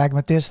 Are you a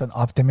pragmatist, an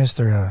optimist,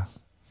 or a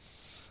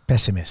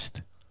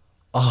pessimist?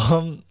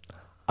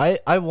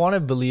 I want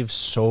to believe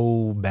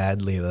so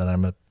badly that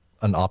I'm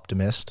an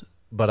optimist,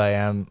 but I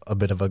am a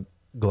bit of a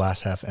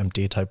glass half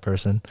empty type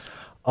person.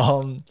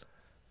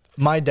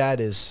 My dad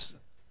is,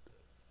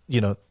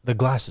 the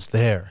glass is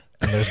there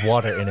and there's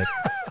water in it.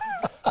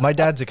 My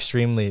dad's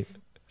extremely,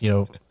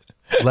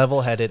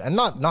 level-headed and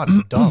not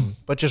dumb,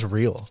 but just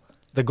real.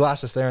 The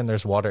glass is there and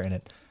there's water in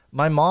it.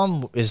 My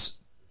mom is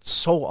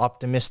so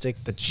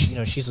optimistic that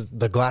she's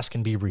the glass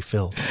can be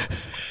refilled.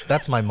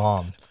 That's my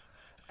mom.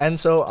 And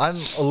so I'm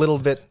a little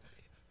bit,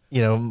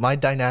 my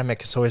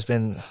dynamic has always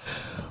been,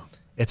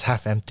 it's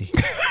half empty.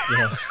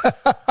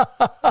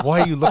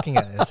 Why are you looking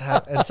at it? It's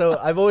half. And so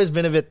I've always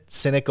been a bit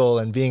cynical,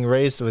 and being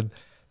raised with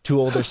 2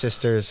 older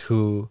sisters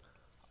who,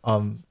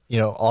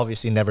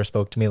 obviously never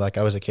spoke to me like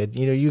I was a kid.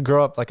 You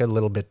grow up like a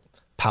little bit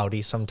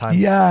pouty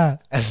sometimes. Yeah.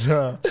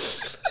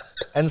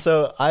 And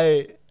so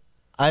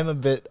I'm a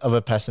bit of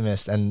a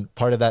pessimist, and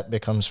part of that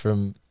becomes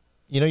from,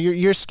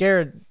 you're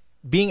scared,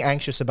 being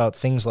anxious about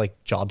things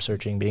like job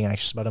searching, being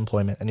anxious about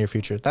employment and your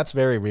future. That's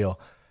very real.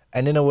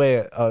 And in a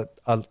way, a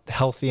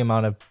healthy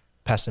amount of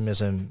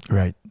pessimism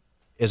Right.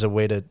 is a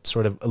way to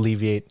sort of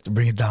alleviate, To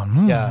bring it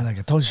down. Yeah. Like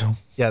I told you so.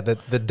 yeah,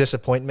 the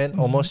disappointment.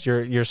 Almost,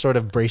 you're sort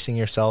of bracing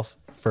yourself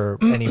for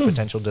any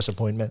potential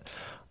disappointment.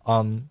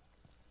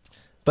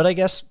 But I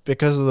guess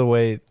because of the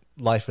way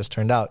life has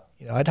turned out,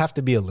 I'd have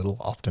to be a little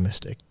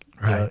optimistic.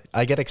 Right.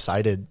 I got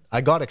excited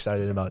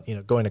about,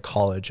 going to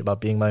college,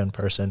 about being my own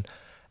person,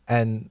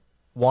 and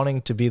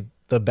wanting to be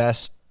the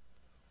best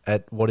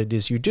at what it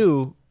is you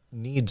do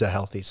needs a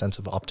healthy sense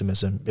of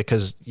optimism,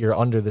 because you're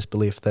under this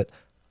belief that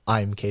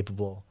I'm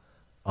capable,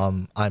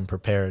 I'm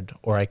prepared,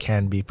 or I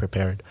can be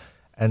prepared.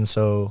 And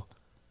so,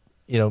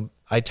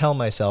 I tell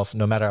myself,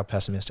 no matter how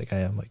pessimistic I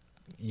am, like,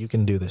 you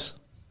can do this.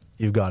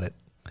 You've got it.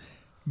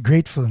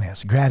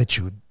 Gratefulness,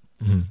 gratitude.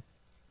 Mm-hmm.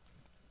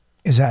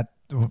 Is that,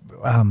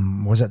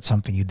 was that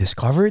something you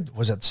discovered?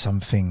 Was that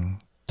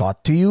something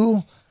taught to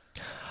you?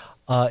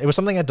 It was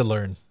something I had to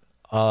learn.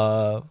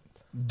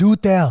 Do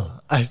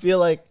tell. I feel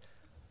like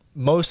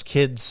most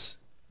kids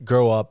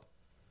grow up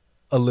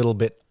a little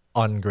bit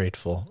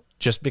ungrateful,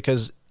 just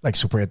because, Like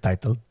super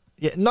entitled.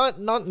 yeah,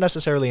 not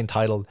necessarily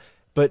entitled,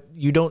 but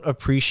you don't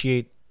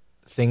appreciate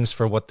things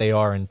for what they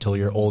are until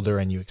you're older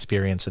and you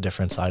experience a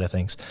different side of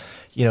things.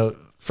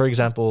 For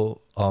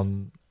example,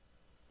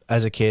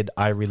 as a kid,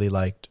 I really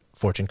liked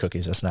fortune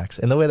cookies as snacks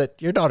in the way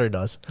that your daughter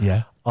does.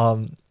 Yeah.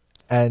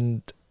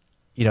 And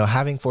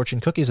having fortune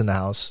cookies in the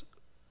house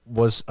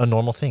was a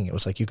normal thing. It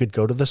was like you could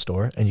go to the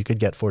store and you could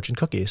get fortune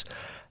cookies.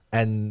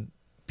 And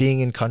being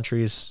in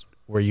countries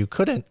where you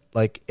couldn't,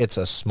 like, it's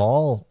a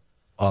small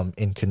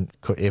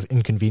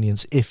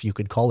inconvenience, if you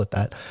could call it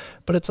that.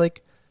 But it's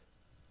like,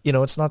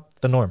 it's not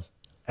the norm.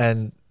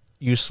 And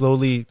you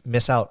slowly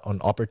miss out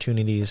on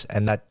opportunities,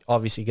 and that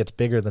obviously gets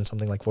bigger than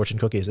something like fortune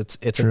cookies. It's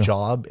True. a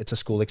job, it's a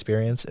school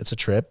experience, it's a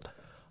trip.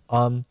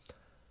 And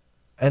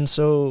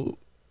so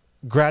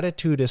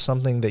gratitude is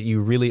something that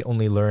you really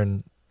only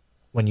learn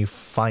when you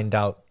find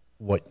out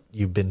what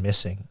you've been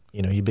missing.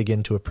 You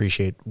begin to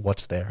appreciate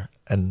what's there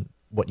and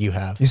what you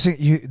have. Do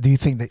you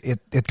think that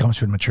it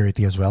comes with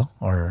maturity as well?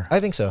 Or I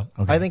think so.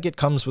 Okay. I think it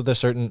comes with a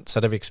certain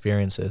set of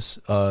experiences.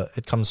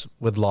 It comes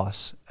with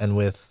loss and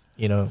with,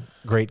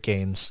 great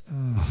gains.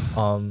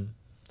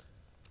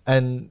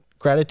 And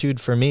gratitude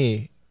for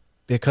me,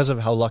 because of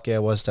how lucky I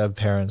was to have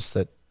parents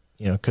that,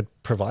 could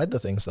provide the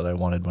things that I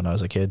wanted when I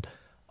was a kid.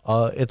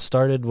 It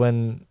started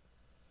when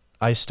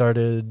I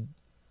started,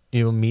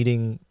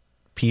 meeting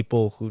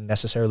people who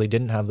necessarily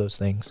didn't have those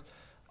things.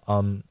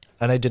 And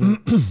I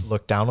didn't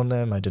look down on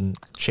them. I didn't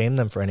shame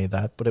them for any of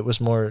that, but it was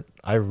more,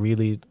 I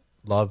really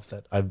love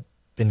that I've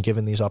been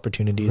given these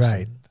opportunities,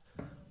 Right.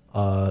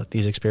 and,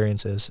 these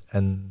experiences,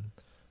 and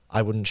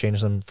I wouldn't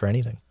change them for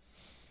anything.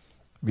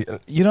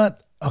 You know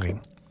what? Okay.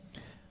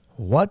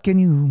 What can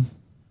you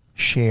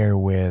share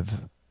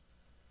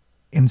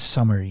in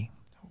summary,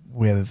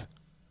 with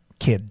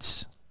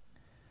kids,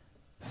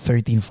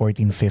 13,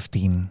 14,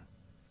 15,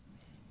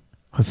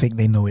 who think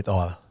they know it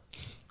all,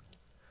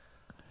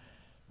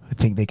 who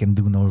think they can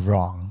do no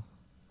wrong?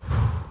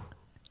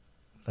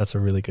 That's a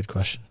really good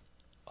question.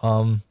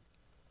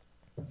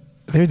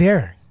 They're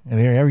there.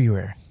 They're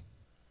everywhere.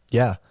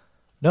 Yeah.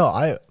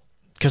 No,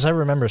 because I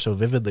remember so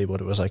vividly what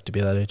it was like to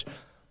be that age.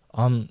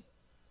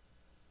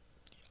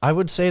 I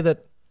would say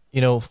that,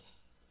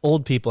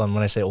 old people, and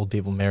when I say old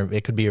people,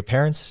 it could be your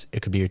parents,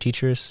 it could be your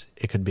teachers,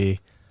 it could be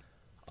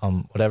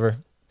whatever.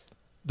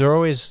 They're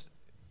always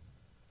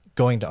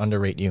going to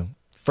underrate you.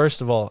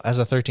 First of all, as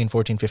a 13,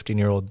 14,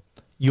 15-year-old,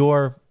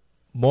 you're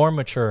more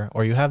mature,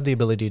 or you have the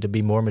ability to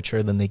be more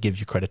mature than they give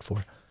you credit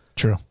for.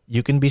 True.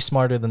 You can be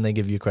smarter than they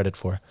give you credit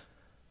for.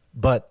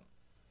 But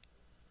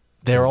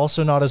they're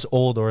also not as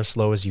old or as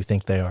slow as you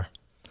think they are.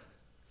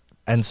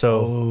 And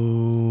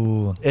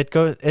so it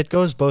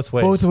goes both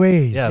ways. Both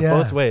ways. Yeah,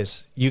 both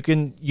ways. You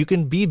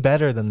can be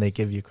better than they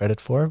give you credit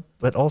for,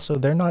 but also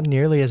they're not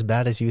nearly as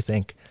bad as you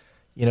think.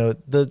 You know,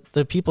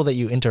 the people that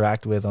you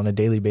interact with on a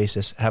daily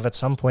basis have at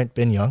some point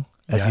been young,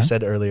 as you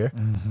said earlier.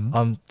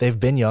 Mm-hmm. They've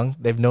been young.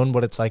 They've known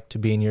what it's like to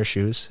be in your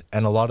shoes.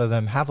 And a lot of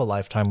them have a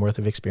lifetime worth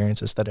of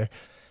experiences that are,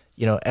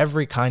 you know,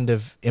 every kind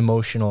of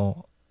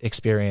emotional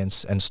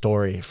experience and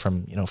story,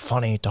 from, you know,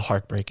 funny to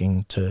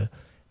heartbreaking to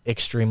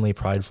extremely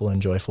prideful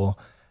and joyful.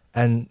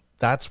 And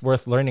that's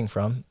worth learning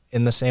from,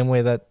 in the same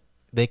way that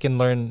they can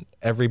learn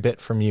every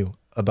bit from you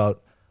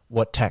about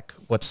what tech,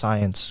 what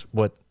science,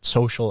 what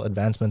social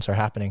advancements are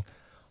happening.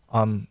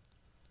 And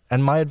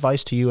my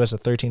advice to you as a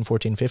 13,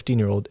 14,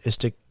 15-year-old is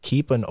to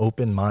keep an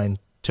open mind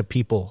to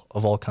people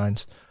of all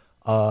kinds,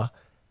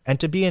 and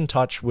to be in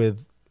touch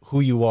with who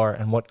you are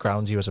and what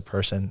grounds you as a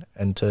person,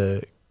 and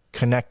to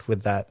connect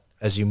with that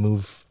as you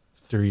move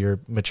through your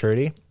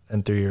maturity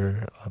and through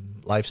your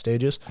life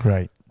stages.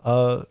 Right.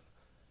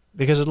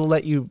 Because it'll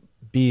let you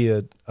be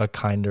a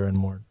kinder and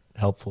more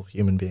helpful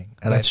human being.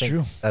 And That's I think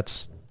true.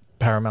 That's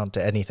paramount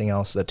to anything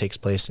else that takes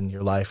place in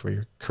your life or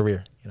your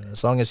career. You know,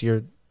 as long as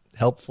you're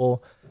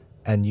helpful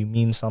and you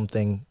mean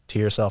something to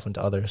yourself and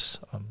to others,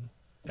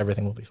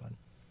 everything will be fine.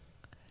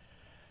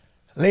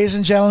 Ladies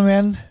and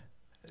gentlemen,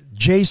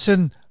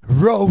 Jason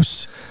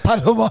Rose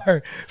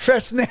Palomar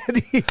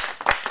Fresnedi.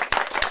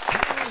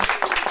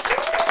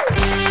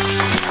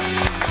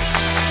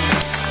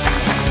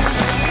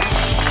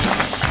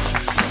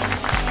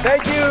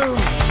 Thank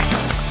you.